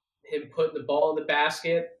about him putting the ball in the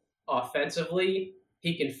basket offensively.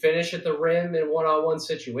 He can finish at the rim in one-on-one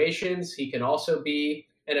situations. He can also be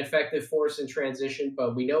an effective force in transition,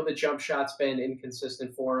 but we know the jump shot's been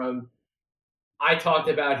inconsistent for him. I talked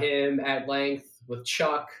about him at length with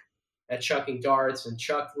Chuck at Chucking Darts, and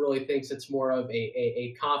Chuck really thinks it's more of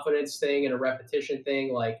a confidence thing and a repetition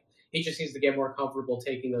thing. Like, he just needs to get more comfortable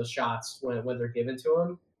taking those shots when they're given to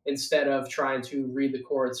him, instead of trying to read the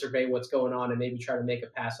court, survey what's going on, and maybe try to make a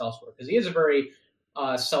pass elsewhere. Because he is a very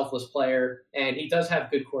selfless player, and he does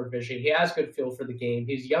have good court vision. He has good feel for the game.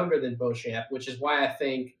 He's younger than Beauchamp, which is why I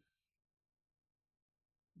think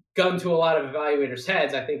gun to a lot of evaluators'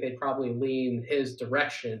 heads, I think they'd probably lean his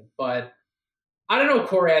direction. But I don't know,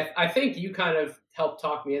 Corey. I think you kind of helped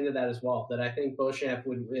talk me into that as well. That I think Beauchamp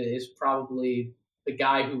is probably the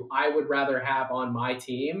guy who I would rather have on my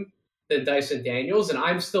team than Dyson Daniels, and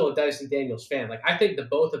I'm still a Dyson Daniels fan. Like I think the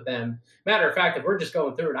both of them. Matter of fact, if we're just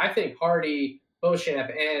going through it, I think Hardy,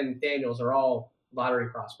 Beauchamp, and Daniels are all lottery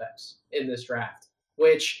prospects in this draft.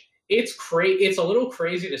 Which it's a little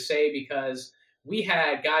crazy to say because we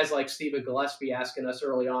had guys like Stephen Gillespie asking us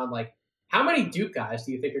early on, like, how many Duke guys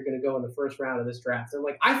do you think are going to go in the first round of this draft? And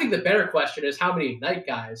like, I think the better question is how many Ignite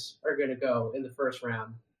guys are going to go in the first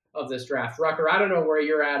round of this draft. Rucker, I don't know where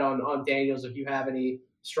you're at on Daniels. If you have any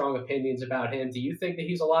strong opinions about him, do you think that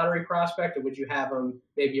he's a lottery prospect, or would you have him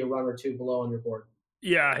maybe a run or two below on your board?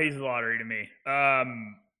 Yeah, he's a lottery to me.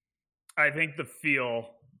 I think the feel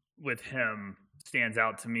with him stands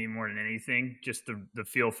out to me more than anything. Just the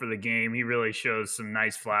feel for the game. He really shows some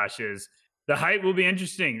nice flashes. The height will be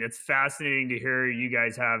interesting. It's fascinating to hear you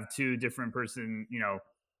guys have two different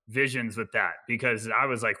visions with that, because I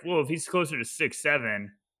was like, well, if he's closer to 6'7",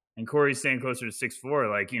 and Corey's saying closer to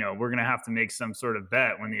 6'4", like, we're going to have to make some sort of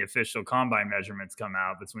bet when the official combine measurements come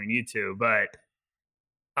out between you two. But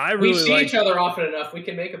I really we see each other often enough. We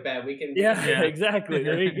can make a bet. We can. Yeah. Exactly.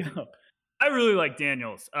 There you go. I really like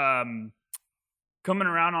Daniels. Coming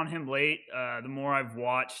around on him late, the more I've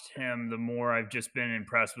watched him, the more I've just been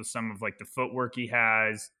impressed with some of like the footwork he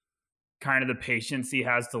has, kind of the patience he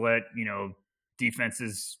has to let,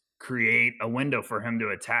 defenses create a window for him to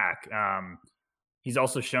attack. He's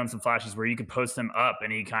also shown some flashes where you can post him up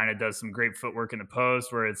and he kind of does some great footwork in the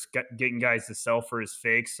post where it's getting guys to sell for his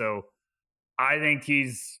fakes. So I think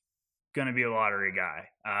he's going to be a lottery guy.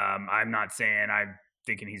 I'm not saying I'm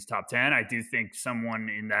thinking he's top 10. I do think someone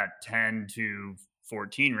in that 10 to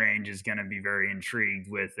 14 range is going to be very intrigued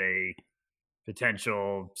with a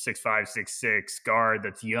potential 6'5", 6'6" guard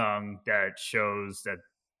that's young, that shows that,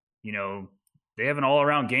 they have an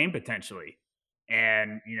all-around game potentially.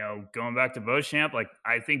 And, going back to Beauchamp, like,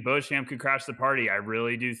 I think Beauchamp could crash the party. I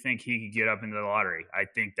really do think he could get up into the lottery. I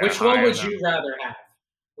think that. Which one would you rather have?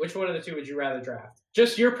 Which one of the two would you rather draft?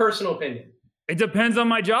 Just your personal opinion. It depends on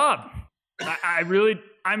my job. I'm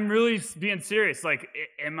really being serious. Like,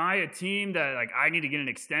 am I a team that, like, I need to get an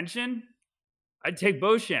extension? I'd take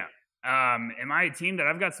Beauchamp. Am I a team that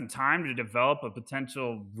I've got some time to develop a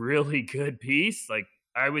potential really good piece? Like,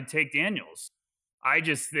 I would take Daniels. I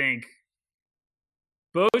just think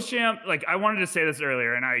Beauchamp, like, I wanted to say this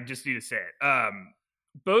earlier, and I just need to say it.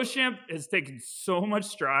 Beauchamp has taken so much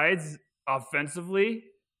strides offensively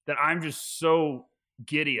that I'm just so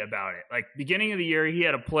giddy about it. Like, beginning of the year, he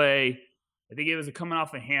had a play, I think it was coming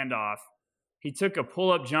off a handoff. He took a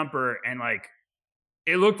pull-up jumper and, like,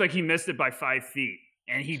 it looked like he missed it by 5 feet.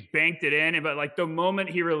 And he banked it in. But, like, the moment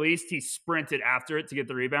he released, he sprinted after it to get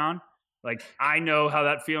the rebound. Like, I know how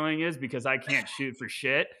that feeling is because I can't shoot for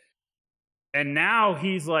shit. And now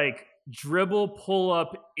he's, like, dribble, pull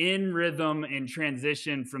up, in rhythm, in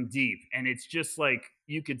transition from deep. And it's just, like,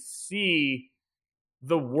 you could see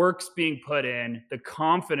the work's being put in. The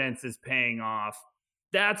confidence is paying off.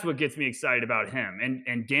 That's what gets me excited about him.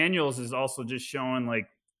 And Daniels is also just showing, like,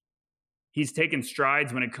 he's taken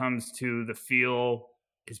strides when it comes to the feel.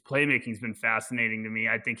 His playmaking's been fascinating to me.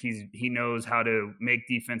 I think he knows how to make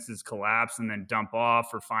defenses collapse and then dump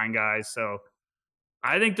off or find guys. So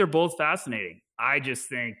I think they're both fascinating. I just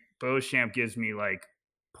think Beauchamp gives me, like,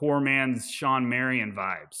 poor man's Sean Marion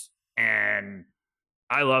vibes. And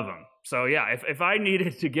I love him. So, yeah, if I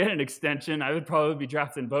needed to get an extension, I would probably be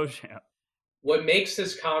drafting Beauchamp. What makes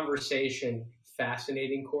this conversation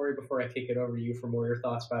fascinating, Corey, before I kick it over to you for more of your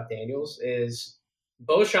thoughts about Daniels, is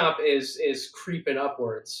Beauchamp is creeping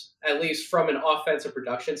upwards, at least from an offensive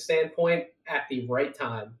production standpoint, at the right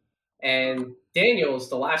time. And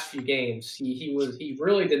Daniels, the last few games, he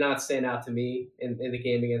really did not stand out to me in the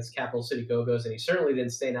game against Capital City Go-Go's, and he certainly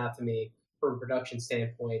didn't stand out to me from a production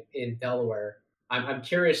standpoint in Delaware. I'm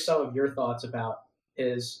curious some of your thoughts about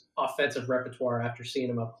his offensive repertoire after seeing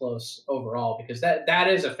him up close overall, because that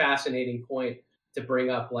is a fascinating point to bring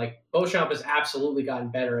up. Like, Beauchamp has absolutely gotten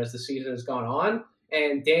better as the season has gone on,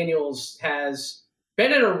 and Daniels has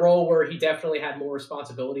been in a role where he definitely had more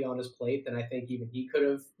responsibility on his plate than I think even he could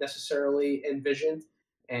have necessarily envisioned.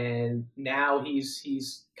 And now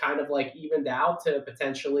he's kind of, like, evened out to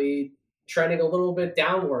potentially trending a little bit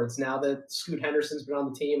downwards now that Scoot Henderson's been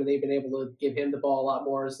on the team and they've been able to give him the ball a lot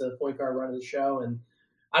more as the point guard running the show. And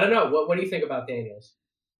I don't know. What do you think about Daniels?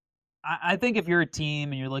 I think if you're a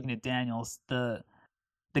team and you're looking at Daniels, the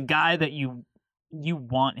guy that you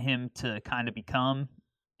want him to kind of become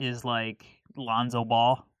is like Lonzo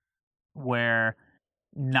Ball, where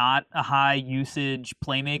not a high usage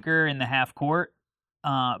playmaker in the half court,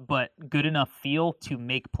 but good enough feel to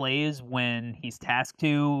make plays when he's tasked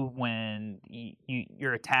to, when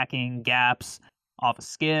you're attacking gaps off a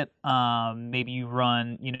skip. Maybe you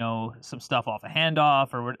run, some stuff off a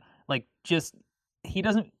handoff or like just he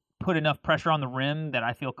doesn't put enough pressure on the rim that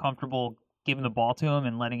I feel comfortable giving the ball to him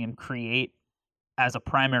and letting him create as a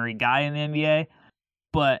primary guy in the NBA.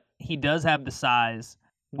 But he does have the size,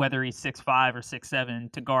 whether he's 6'5" or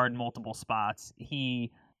 6'7", to guard multiple spots.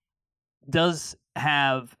 He does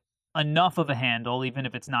have enough of a handle, even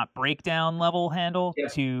if it's not breakdown level handle,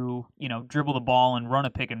 to, dribble the ball and run a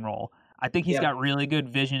pick and roll. I think he's got really good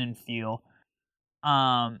vision and feel.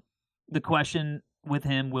 The question with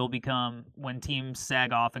him will become, when teams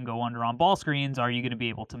sag off and go under on ball screens, are you going to be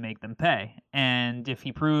able to make them pay? And if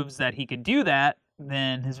he proves that he could do that,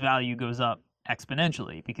 then his value goes up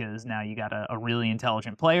exponentially, because now you got a really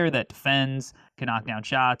intelligent player that defends, can knock down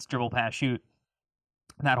shots, dribble, pass, shoot,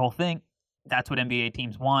 that whole thing. That's what NBA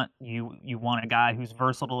teams want. You want a guy who's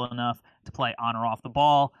versatile enough to play on or off the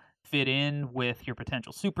ball, fit in with your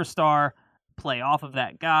potential superstar, play off of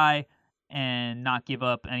that guy, and not give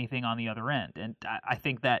up anything on the other end. And I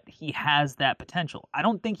think that he has that potential. I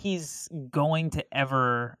don't think he's going to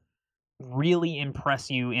ever really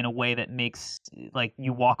impress you in a way that makes like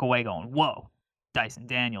you walk away going, whoa, Dyson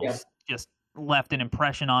Daniels just left an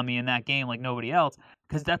impression on me in that game like nobody else,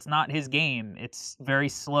 because that's not his game. It's very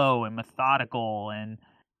slow and methodical, and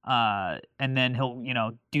then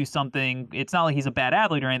he'll do something. It's not like he's a bad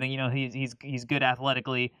athlete or anything. He's good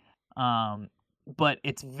athletically, but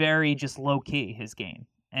it's very just low key, his game.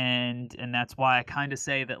 And that's why I kind of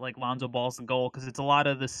say that like Lonzo Ball's the goal, because it's a lot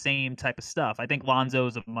of the same type of stuff. I think Lonzo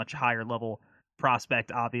is a much higher level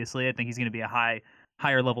prospect, obviously. I think he's going to be a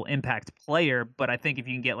higher level impact player, but I think if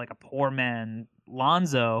you can get like a poor man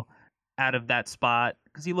Lonzo out of that spot,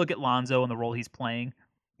 because you look at Lonzo and the role he's playing,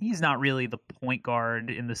 he's not really the point guard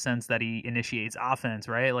in the sense that he initiates offense,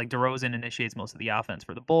 right? Like DeRozan initiates most of the offense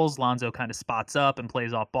for the Bulls. Lonzo kind of spots up and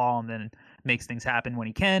plays off ball and then makes things happen when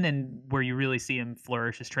he can. And where you really see him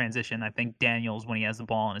flourish is transition. I think Daniels, when he has the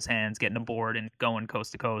ball in his hands, getting a board and going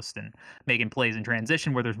coast to coast and making plays in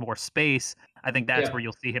transition where there's more space, I think that's where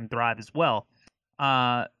you'll see him thrive as well.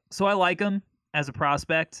 So I like him as a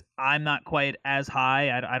prospect. I'm not quite as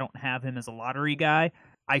high. I don't have him as a lottery guy.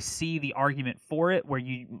 I see the argument for it, where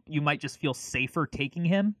you might just feel safer taking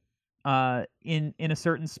him in a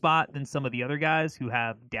certain spot than some of the other guys who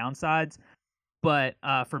have downsides. But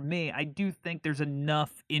for me, I do think there's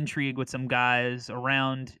enough intrigue with some guys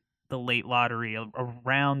around the late lottery,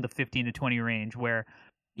 around the 15 to 20 range, where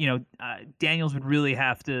Daniels would really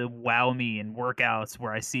have to wow me in workouts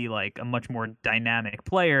where I see like a much more dynamic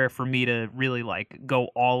player for me to really like go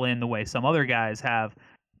all in the way some other guys have,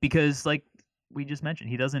 because like we just mentioned,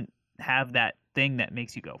 he doesn't have that thing that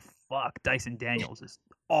makes you go, fuck, Dyson Daniels is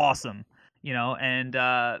awesome, and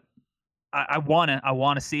I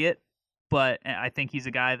wanna see it, but I think he's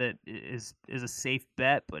a guy that is a safe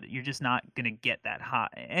bet, but you're just not going to get that high,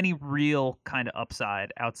 any real kind of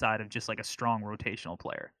upside outside of just like a strong rotational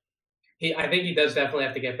player. I think he does definitely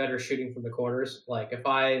have to get better shooting from the corners. Like if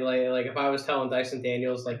I if I was telling Dyson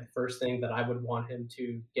Daniels, like the first thing that I would want him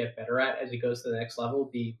to get better at as he goes to the next level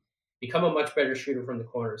would be become a much better shooter from the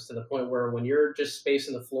corners, to the point where when you're just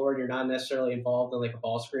spacing the floor and you're not necessarily involved in like a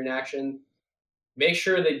ball screen action, make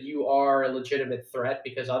sure that you are a legitimate threat,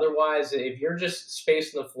 because otherwise, if you're just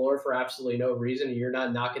spacing the floor for absolutely no reason and you're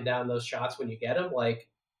not knocking down those shots when you get them, like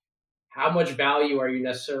how much value are you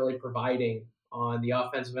necessarily providing on the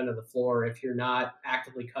offensive end of the floor if you're not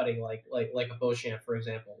actively cutting like a Beauchamp, for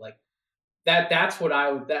example? Like that's what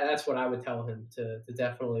I would tell him to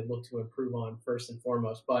definitely look to improve on first and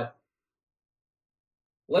foremost. But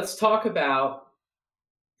let's talk about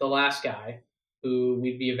the last guy who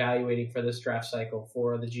we'd be evaluating for this draft cycle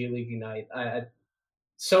for the G League Ignite.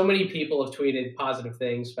 So many people have tweeted positive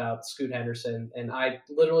things about Scoot Henderson, and I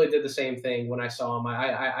literally did the same thing when I saw him.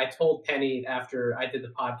 I told Penny after I did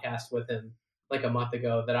the podcast with him like a month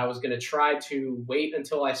ago that I was going to try to wait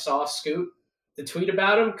until I saw Scoot to tweet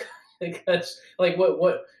about him, because like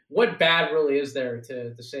what bad really is there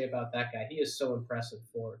to say about that guy? He is so impressive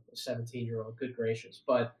for a 17-year-old. Good gracious.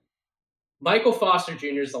 But Michael Foster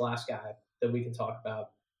Jr. is the last guy that we can talk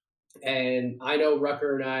about. And I know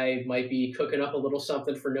Rucker and I might be cooking up a little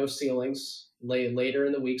something for No Ceilings later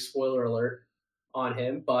in the week, spoiler alert, on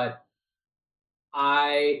him. But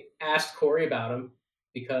I asked Corey about him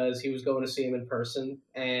because he was going to see him in person.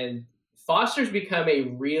 And Foster's become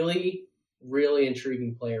a really, really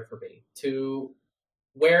intriguing player for me, to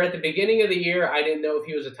where at the beginning of the year, I didn't know if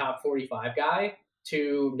he was a top 45 guy.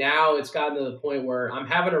 to now it's gotten to the point where I'm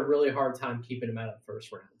having a really hard time keeping him out of the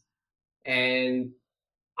first round. And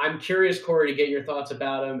I'm curious, Corey, to get your thoughts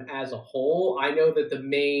about him as a whole. I know that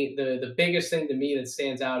the biggest thing to me that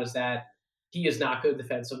stands out is that he is not good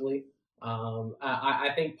defensively. I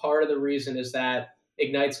think part of the reason is that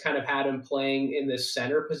Ignite's kind of had him playing in this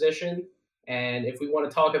center position. And if we want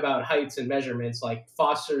to talk about heights and measurements, like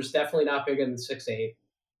Foster's definitely not bigger than 6'8".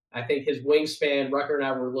 I think his wingspan, Rucker and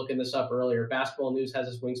I were looking this up earlier. Basketball News has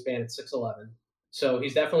his wingspan at 6'11". So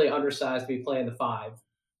he's definitely undersized to be playing the 5.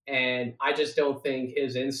 And I just don't think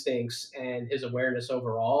his instincts and his awareness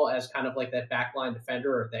overall as kind of like that backline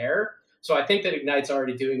defender are there. So I think that Ignite's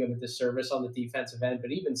already doing him a disservice on the defensive end.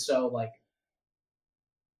 But even so, like,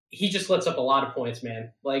 he just lets up a lot of points,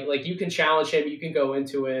 man. Like you can challenge him, you can go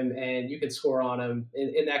into him, and you can score on him.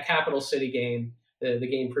 In that Capital City game, the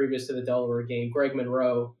game previous to the Delaware game, Greg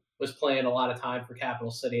Monroe was playing a lot of time for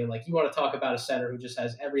Capital City. And, like, you want to talk about a center who just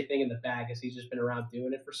has everything in the bag as he's just been around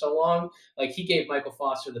doing it for so long. Like, he gave Michael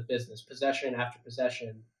Foster the business, possession after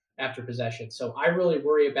possession after possession. So I really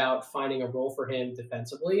worry about finding a role for him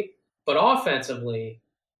defensively. But offensively,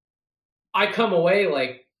 I come away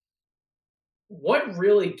like, what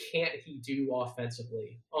really can't he do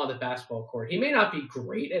offensively on the basketball court? He may not be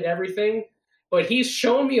great at everything, but he's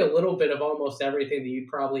shown me a little bit of almost everything that you'd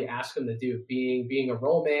probably ask him to do, being a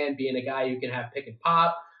roll man, being a guy who can have pick and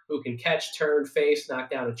pop, who can catch, turn, face, knock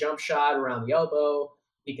down a jump shot around the elbow.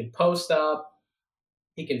 He can post up.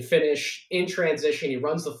 He can finish in transition. He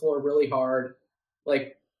runs the floor really hard.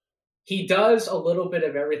 Like, he does a little bit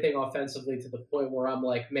of everything offensively to the point where I'm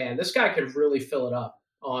like, man, this guy could really fill it up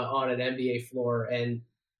on an NBA floor. And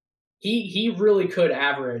he really could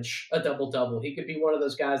average a double-double. He could be one of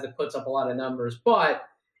those guys that puts up a lot of numbers. But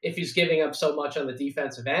if he's giving up so much on the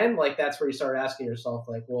defensive end, like, that's where you start asking yourself,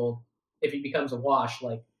 like, well, if he becomes a wash,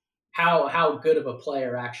 like, how good of a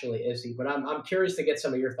player actually is he? But I'm curious to get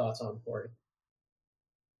some of your thoughts on Corey.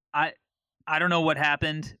 I don't know what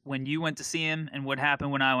happened when you went to see him and what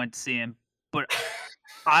happened when I went to see him, but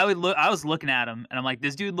I was looking at him and I'm like,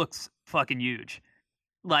 this dude looks fucking huge.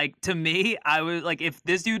 Like, to me, I was like, if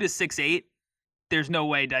this dude is 6'8", there's no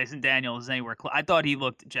way Dyson Daniels is anywhere close. I thought he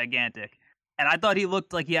looked gigantic. And I thought he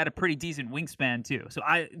looked like he had a pretty decent wingspan too. So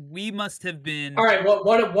we must have been. All right. Well,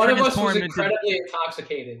 one of us was incredibly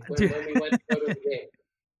intoxicated when we went to go to the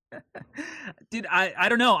game. Dude, I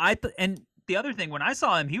don't know. And the other thing, when I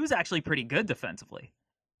saw him, he was actually pretty good defensively.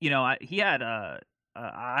 You know, he had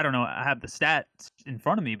I don't know, I have the stats in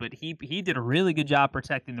front of me, but he did a really good job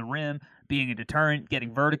protecting the rim, being a deterrent,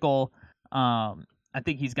 getting vertical. I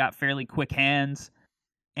think he's got fairly quick hands,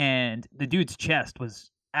 and the dude's chest was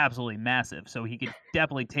absolutely massive, so he could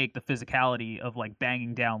definitely take the physicality of, like,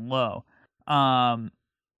 banging down low. Now,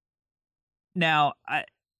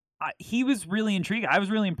 he was really intriguing. I was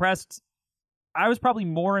really impressed. I was probably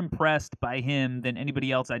more impressed by him than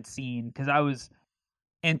anybody else I'd seen, because I was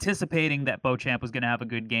anticipating that Beauchamp was going to have a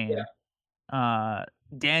good game. Yeah.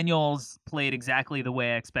 Daniels played exactly the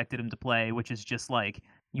way I expected him to play, which is just like,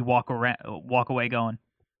 you walk away going,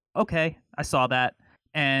 okay, I saw that.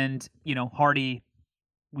 And, you know, Hardy,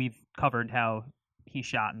 we've covered how he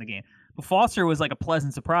shot in the game. But Foster was like a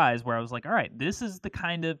pleasant surprise where I was like, all right, this is the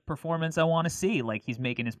kind of performance I want to see. Like, he's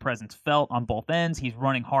making his presence felt on both ends. He's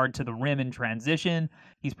running hard to the rim in transition.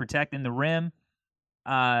 He's protecting the rim.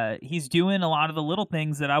 He's doing a lot of the little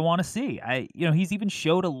things that I want to see. He's even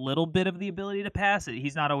showed a little bit of the ability to pass it.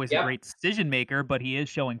 He's not always a great decision maker, but he is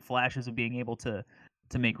showing flashes of being able to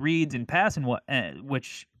make reads and pass, and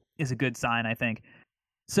which is a good sign, I think.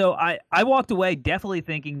 So I walked away definitely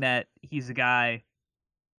thinking that he's a guy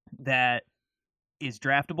that is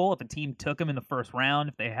draftable. If a team took him in the first round,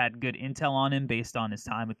 if they had good intel on him based on his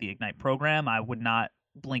time with the Ignite program, I would not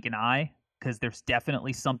blink an eye, because there's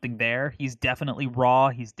definitely something there. He's definitely raw.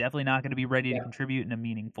 He's definitely not going to be ready to contribute in a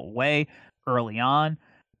meaningful way early on.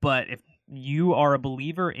 But if you are a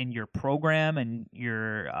believer in your program and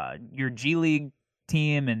your G League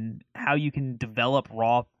team and how you can develop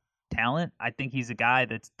raw talent, I think he's a guy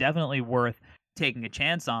that's definitely worth taking a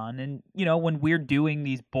chance on. And, you know, when we're doing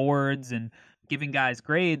these boards and giving guys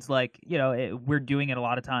grades, like, you know, we're doing it a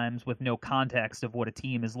lot of times with no context of what a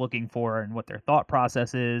team is looking for and what their thought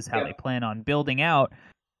process is, how they plan on building out.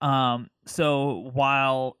 So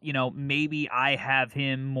while, you know, maybe I have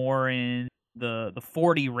him more in the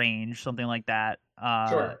 40 range, something like that,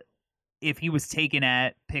 sure. If he was taken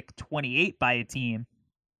at pick 28 by a team,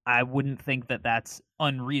 I wouldn't think that that's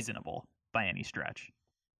unreasonable by any stretch.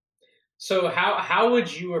 So how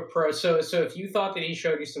would you approach? So if you thought that he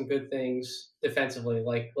showed you some good things defensively,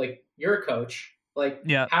 like you're a coach, like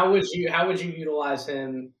how would you utilize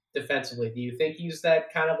him defensively? Do you think he's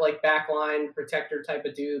that kind of like backline protector type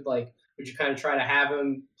of dude? Like, would you kind of try to have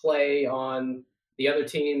him play on the other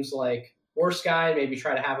team's like worst guy, maybe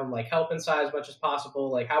try to have him like help inside as much as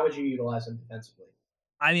possible? Like, how would you utilize him defensively?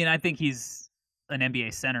 I mean, I think he's an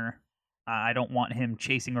NBA center. I don't want him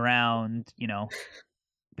chasing around,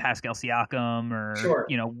 Pascal Siakam or, Sure.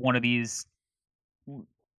 one of these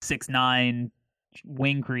 6'9"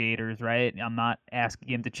 wing creators, right? I'm not asking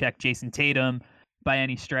him to check Jason Tatum by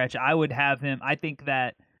any stretch. I would have him. I think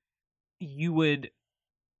that you would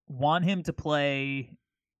want him to play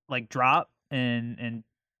like drop and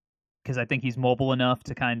because I think he's mobile enough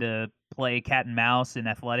to kind of play cat and mouse and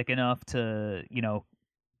athletic enough to,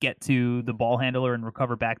 get to the ball handler and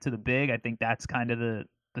recover back to the big. I think that's kind of the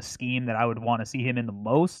scheme that I would want to see him in the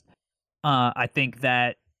most. I think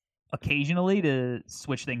that occasionally to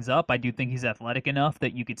switch things up, I do think he's athletic enough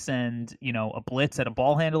that you could send, a blitz at a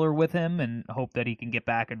ball handler with him and hope that he can get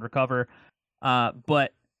back and recover.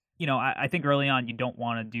 But I think early on you don't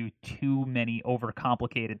want to do too many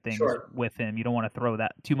overcomplicated things with him. You don't want to throw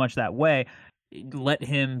that too much that way. Let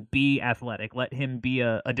him be athletic. Let him be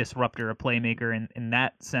a disruptor, a playmaker in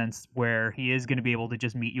that sense, where he is going to be able to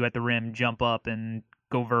just meet you at the rim, jump up, and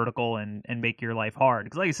go vertical and make your life hard.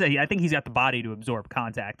 Because like I said, I think he's got the body to absorb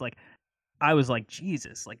contact. Like, I was like,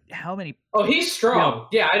 Jesus, like how many? Oh, he's strong.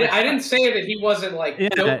 Yeah, I didn't say that he wasn't like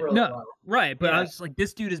built really well. Right, but I was like,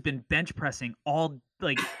 this dude has been bench pressing all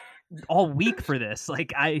week for this.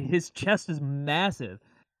 Like, his chest is massive.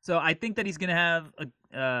 So I think that he's going to have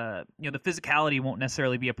the physicality won't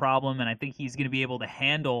necessarily be a problem, and I think he's going to be able to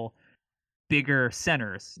handle bigger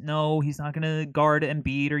centers. No, he's not going to guard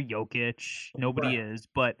Embiid or Jokic. Nobody is,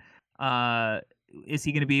 but is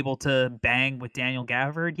he going to be able to bang with Daniel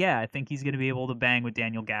Gafford? Yeah, I think he's going to be able to bang with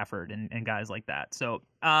Daniel Gafford and guys like that. So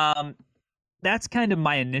that's kind of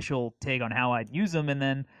my initial take on how I'd use him, and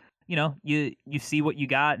then you see what you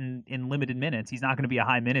got in limited minutes. He's not going to be a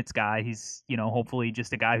high minutes guy. He's, hopefully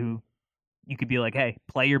just a guy who you could be like, hey,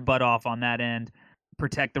 play your butt off on that end,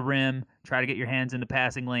 protect the rim, try to get your hands in the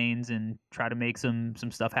passing lanes, and try to make some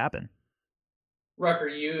stuff happen. Rucker,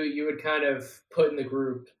 you would kind of put in the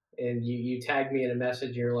group, and you tagged me in a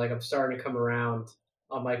message. You're like, I'm starting to come around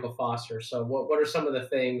on Michael Foster. So what are some of the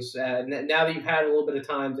things, now that you've had a little bit of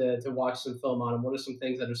time to watch some film on him, what are some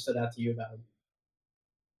things that have stood out to you about him?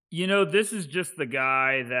 This is just the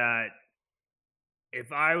guy that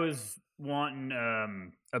if I was wanting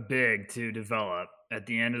a big to develop at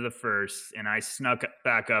the end of the first and I snuck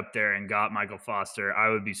back up there and got Michael Foster, I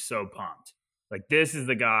would be so pumped. Like, this is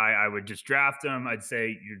the guy. I would just draft him. I'd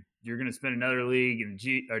say you're going to spend another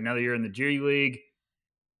another year in the G League.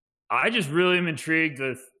 I just really am intrigued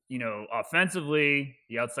with, offensively,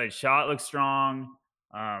 the outside shot looks strong.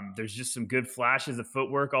 There's just some good flashes of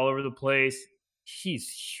footwork all over the place. He's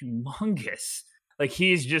humongous. Like,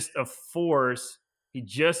 he's just a force. He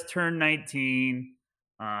just turned 19.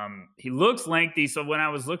 He looks lengthy. So when I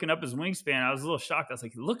was looking up his wingspan, I was a little shocked. I was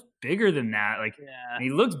like, he looks bigger than that. Like, and he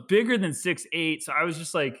looks bigger than 6'8". So I was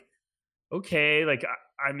just like, okay, like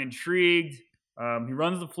I'm intrigued. He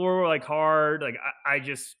runs the floor like hard. Like, I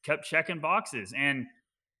just kept checking boxes. And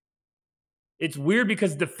it's weird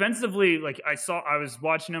because defensively, like I was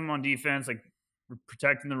watching him on defense, like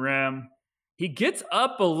protecting the rim. He gets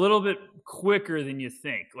up a little bit quicker than you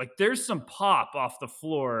think. Like, there's some pop off the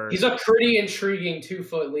floor. He's a pretty intriguing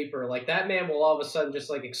 2-foot leaper. Like, that man will all of a sudden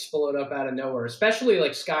just like explode up out of nowhere, especially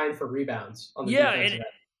like skying for rebounds on the defensive end.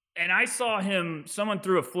 And I saw someone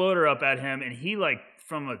threw a floater up at him, and he, like,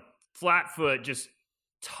 from a flat foot, just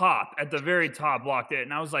at the very top, blocked it.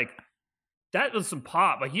 And I was like, that was some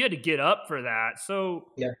pop. Like, you had to get up for that. So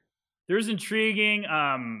there's intriguing.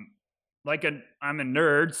 I'm a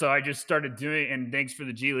nerd, so I just started doing, and thanks for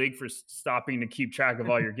the G League for stopping to keep track of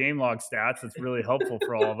all your game log stats. It's really helpful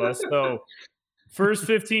for all of us. So first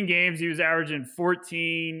 15 games, he was averaging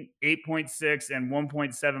 14, 8.6, and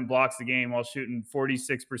 1.7 blocks a game while shooting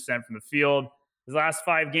 46% from the field. His last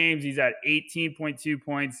 5 games, he's at 18.2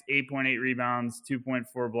 points, 8.8 rebounds,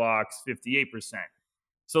 2.4 blocks, 58%.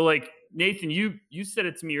 So, like, Nathan, you said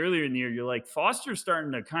it to me earlier in the year. You're like, Foster's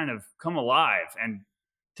starting to kind of come alive. And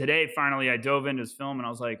today, finally, I dove into his film and I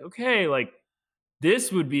was like, okay, like,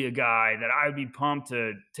 this would be a guy that I would be pumped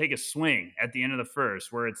to take a swing at the end of the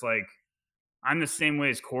first, where it's like, I'm the same way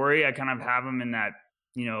as Corey. I kind of have him in that,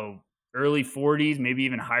 early 40s, maybe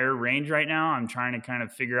even higher range right now. I'm trying to kind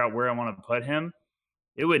of figure out where I want to put him.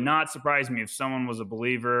 It would not surprise me if someone was a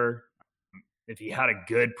believer, if he had a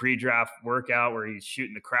good pre-draft workout where he's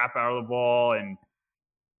shooting the crap out of the ball and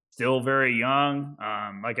still very young.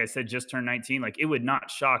 Like I said, just turned 19. Like, it would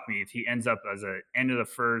not shock me if he ends up as a end of the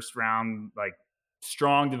first round, like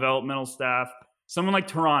strong developmental staff. Someone like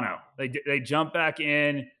Toronto, they jump back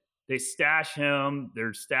in, they stash him,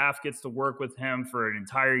 their staff gets to work with him for an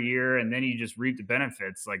entire year, and then you just reap the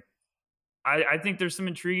benefits. Like, I think there's some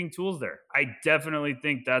intriguing tools there. I definitely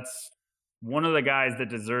think that's one of the guys that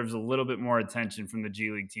deserves a little bit more attention from the G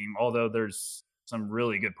League team, although there's some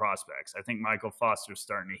really good prospects. I think Michael Foster's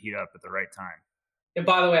starting to heat up at the right time. And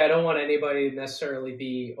by the way, I don't want anybody to necessarily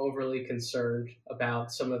be overly concerned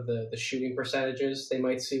about some of the shooting percentages they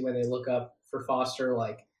might see when they look up for Foster.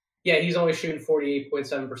 Like, yeah, he's only shooting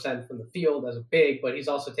 48.7% from the field as a big, but he's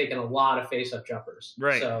also taking a lot of face-up jumpers.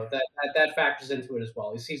 Right. So that factors into it as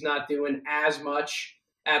well. He's not doing as much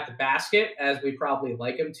at the basket as we probably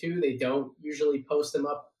like him to. They don't usually post him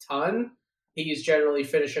up a ton. He's generally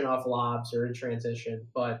finishing off lobs or in transition.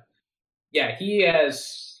 But, yeah, he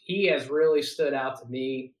has really stood out to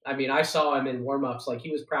me. I mean, I saw him in warm-ups. Like,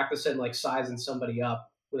 he was practicing, like, sizing somebody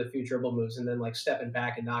up with a few dribble moves and then, like, stepping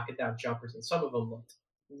back and knocking down jumpers. And some of them looked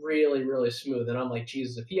really, really smooth. And I'm like,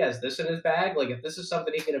 Jesus, if he has this in his bag, like if this is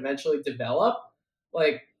something he can eventually develop,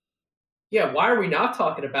 like, yeah, why are we not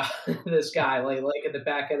talking about this guy like at the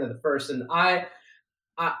back end of the first? And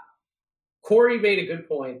Corey made a good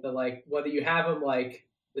point that like whether you have him like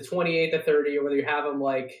the 28 to 30 or whether you have him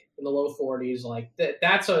like in the low 40s, like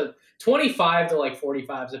that's a 25 to like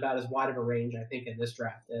 45 is about as wide of a range I think in this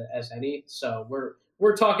draft as any. So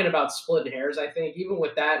we're talking about splitting hairs, I think. Even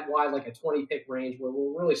with that wide, like a 20 pick range, where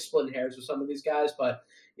we're really splitting hairs with some of these guys. But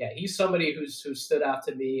yeah, he's somebody who stood out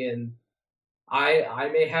to me, and I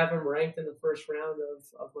may have him ranked in the first round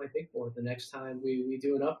of my big board the next time we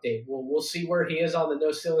do an update. We'll see where he is on the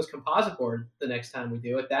No Ceilings composite board the next time we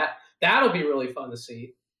do it. That'll be really fun to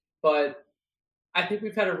see. But I think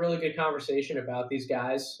we've had a really good conversation about these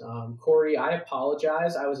guys. Corey, I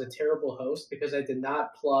apologize. I was a terrible host because I did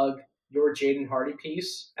not plug your Jaden Hardy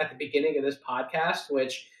piece at the beginning of this podcast,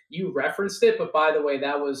 which you referenced it, but by the way,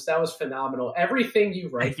 that was phenomenal. Everything you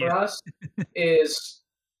write for us is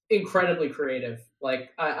incredibly creative. Like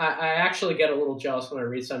I actually get a little jealous when I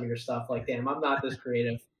read some of your stuff. Like, damn, I'm not this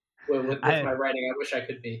creative with my writing. I wish I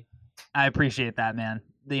could be. I appreciate that, man.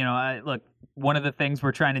 You know, look, one of the things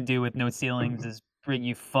we're trying to do with No Ceilings is bring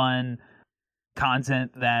you fun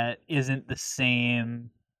content that isn't the same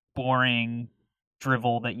boring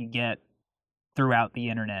drivel that you get throughout the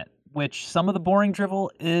internet, which some of the boring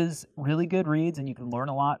drivel is really good reads and you can learn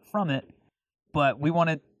a lot from it, but we want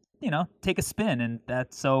to, you know, take a spin. And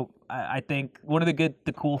that's, so I think one of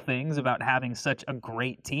the cool things about having such a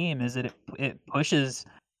great team is that it pushes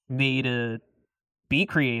me to be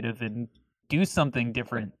creative and do something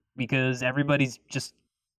different, because everybody's just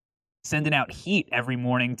sending out heat every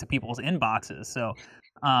morning to people's inboxes. So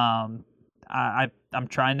I'm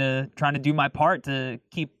trying to do my part to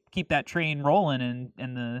keep that train rolling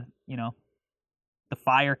and the, you know, the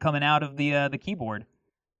fire coming out of the keyboard.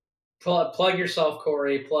 Plug yourself,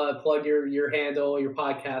 Corey. Plug your handle, your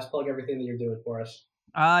podcast. Plug everything that you're doing for us.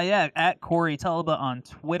 Yeah, at Corey Tulaba on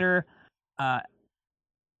Twitter.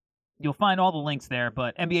 You'll find all the links there.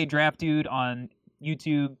 But NBA Draft Dude on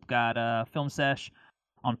YouTube, got a film sesh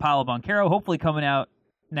on Paolo Banchero, hopefully coming out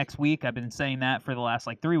next week. I've been saying that for the last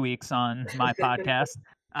 3 weeks on my podcast,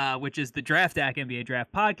 which is the Draft Act NBA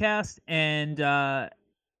Draft Podcast. And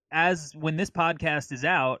as when this podcast is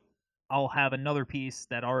out, I'll have another piece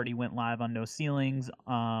that already went live on No Ceilings,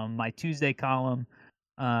 my Tuesday column,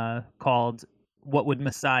 called "What Would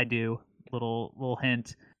Masai Do?" Little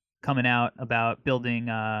hint coming out about building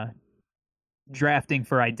drafting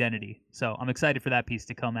for identity. So I'm excited for that piece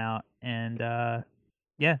to come out. And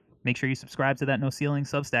yeah, make sure you subscribe to that No Ceilings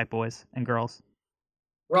Substack, boys and girls.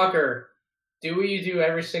 Rucker, do what you do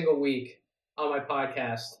every single week on my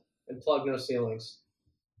podcast and plug No Ceilings.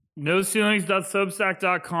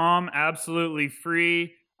 NoCeilings.substack.com, absolutely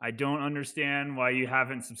free. I don't understand why you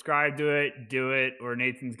haven't subscribed to it. Do it, or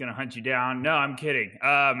Nathan's gonna hunt you down. No, I'm kidding.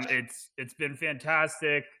 It's been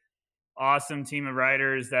fantastic. Awesome team of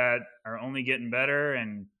writers that are only getting better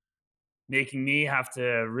and making me have to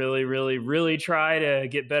really, really, really try to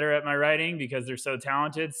get better at my writing because they're so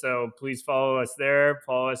talented. So please follow us there.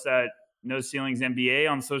 Follow us at No Ceilings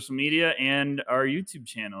NBA on social media, and our YouTube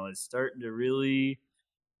channel is starting to really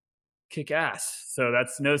kick ass. So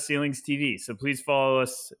that's No Ceilings TV. So please follow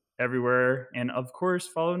us everywhere. And of course,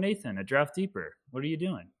 follow Nathan at Draft Deeper. What are you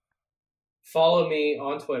doing? Follow me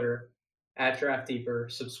on Twitter at Draft Deeper.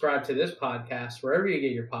 Subscribe to this podcast wherever you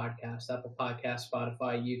get your podcasts, Apple Podcasts,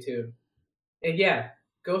 Spotify, YouTube. And yeah,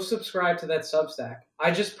 go subscribe to that Substack.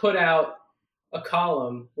 I just put out a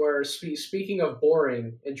column where, speaking of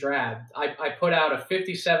boring and drab, I put out a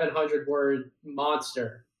 5,700 word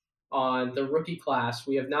monster on the rookie class.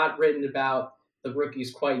 We have not written about the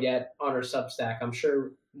rookies quite yet on our Substack. I'm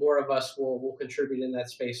sure more of us will contribute in that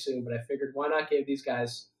space soon, but I figured why not give these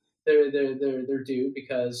guys their due,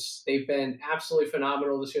 because they've been absolutely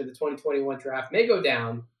phenomenal this year. The 2021 draft may go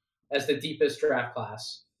down as the deepest draft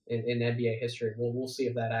class in NBA history. We'll see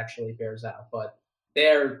if that actually bears out, but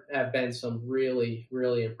there have been some really,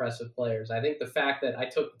 really impressive players. I think the fact that I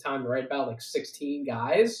took the time to write about like 16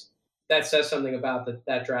 guys, that says something about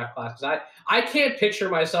that draft class. Because I can't picture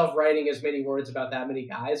myself writing as many words about that many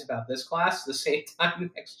guys about this class the same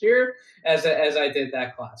time next year as I did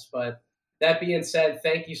that class. But that being said,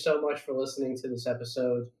 thank you so much for listening to this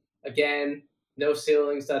episode. Again,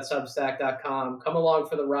 noceilings.substack.com. Come along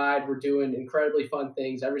for the ride. We're doing incredibly fun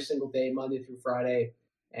things every single day, Monday through Friday,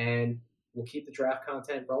 and we'll keep the draft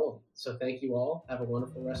content rolling. So thank you all. Have a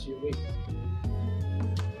wonderful rest of your week.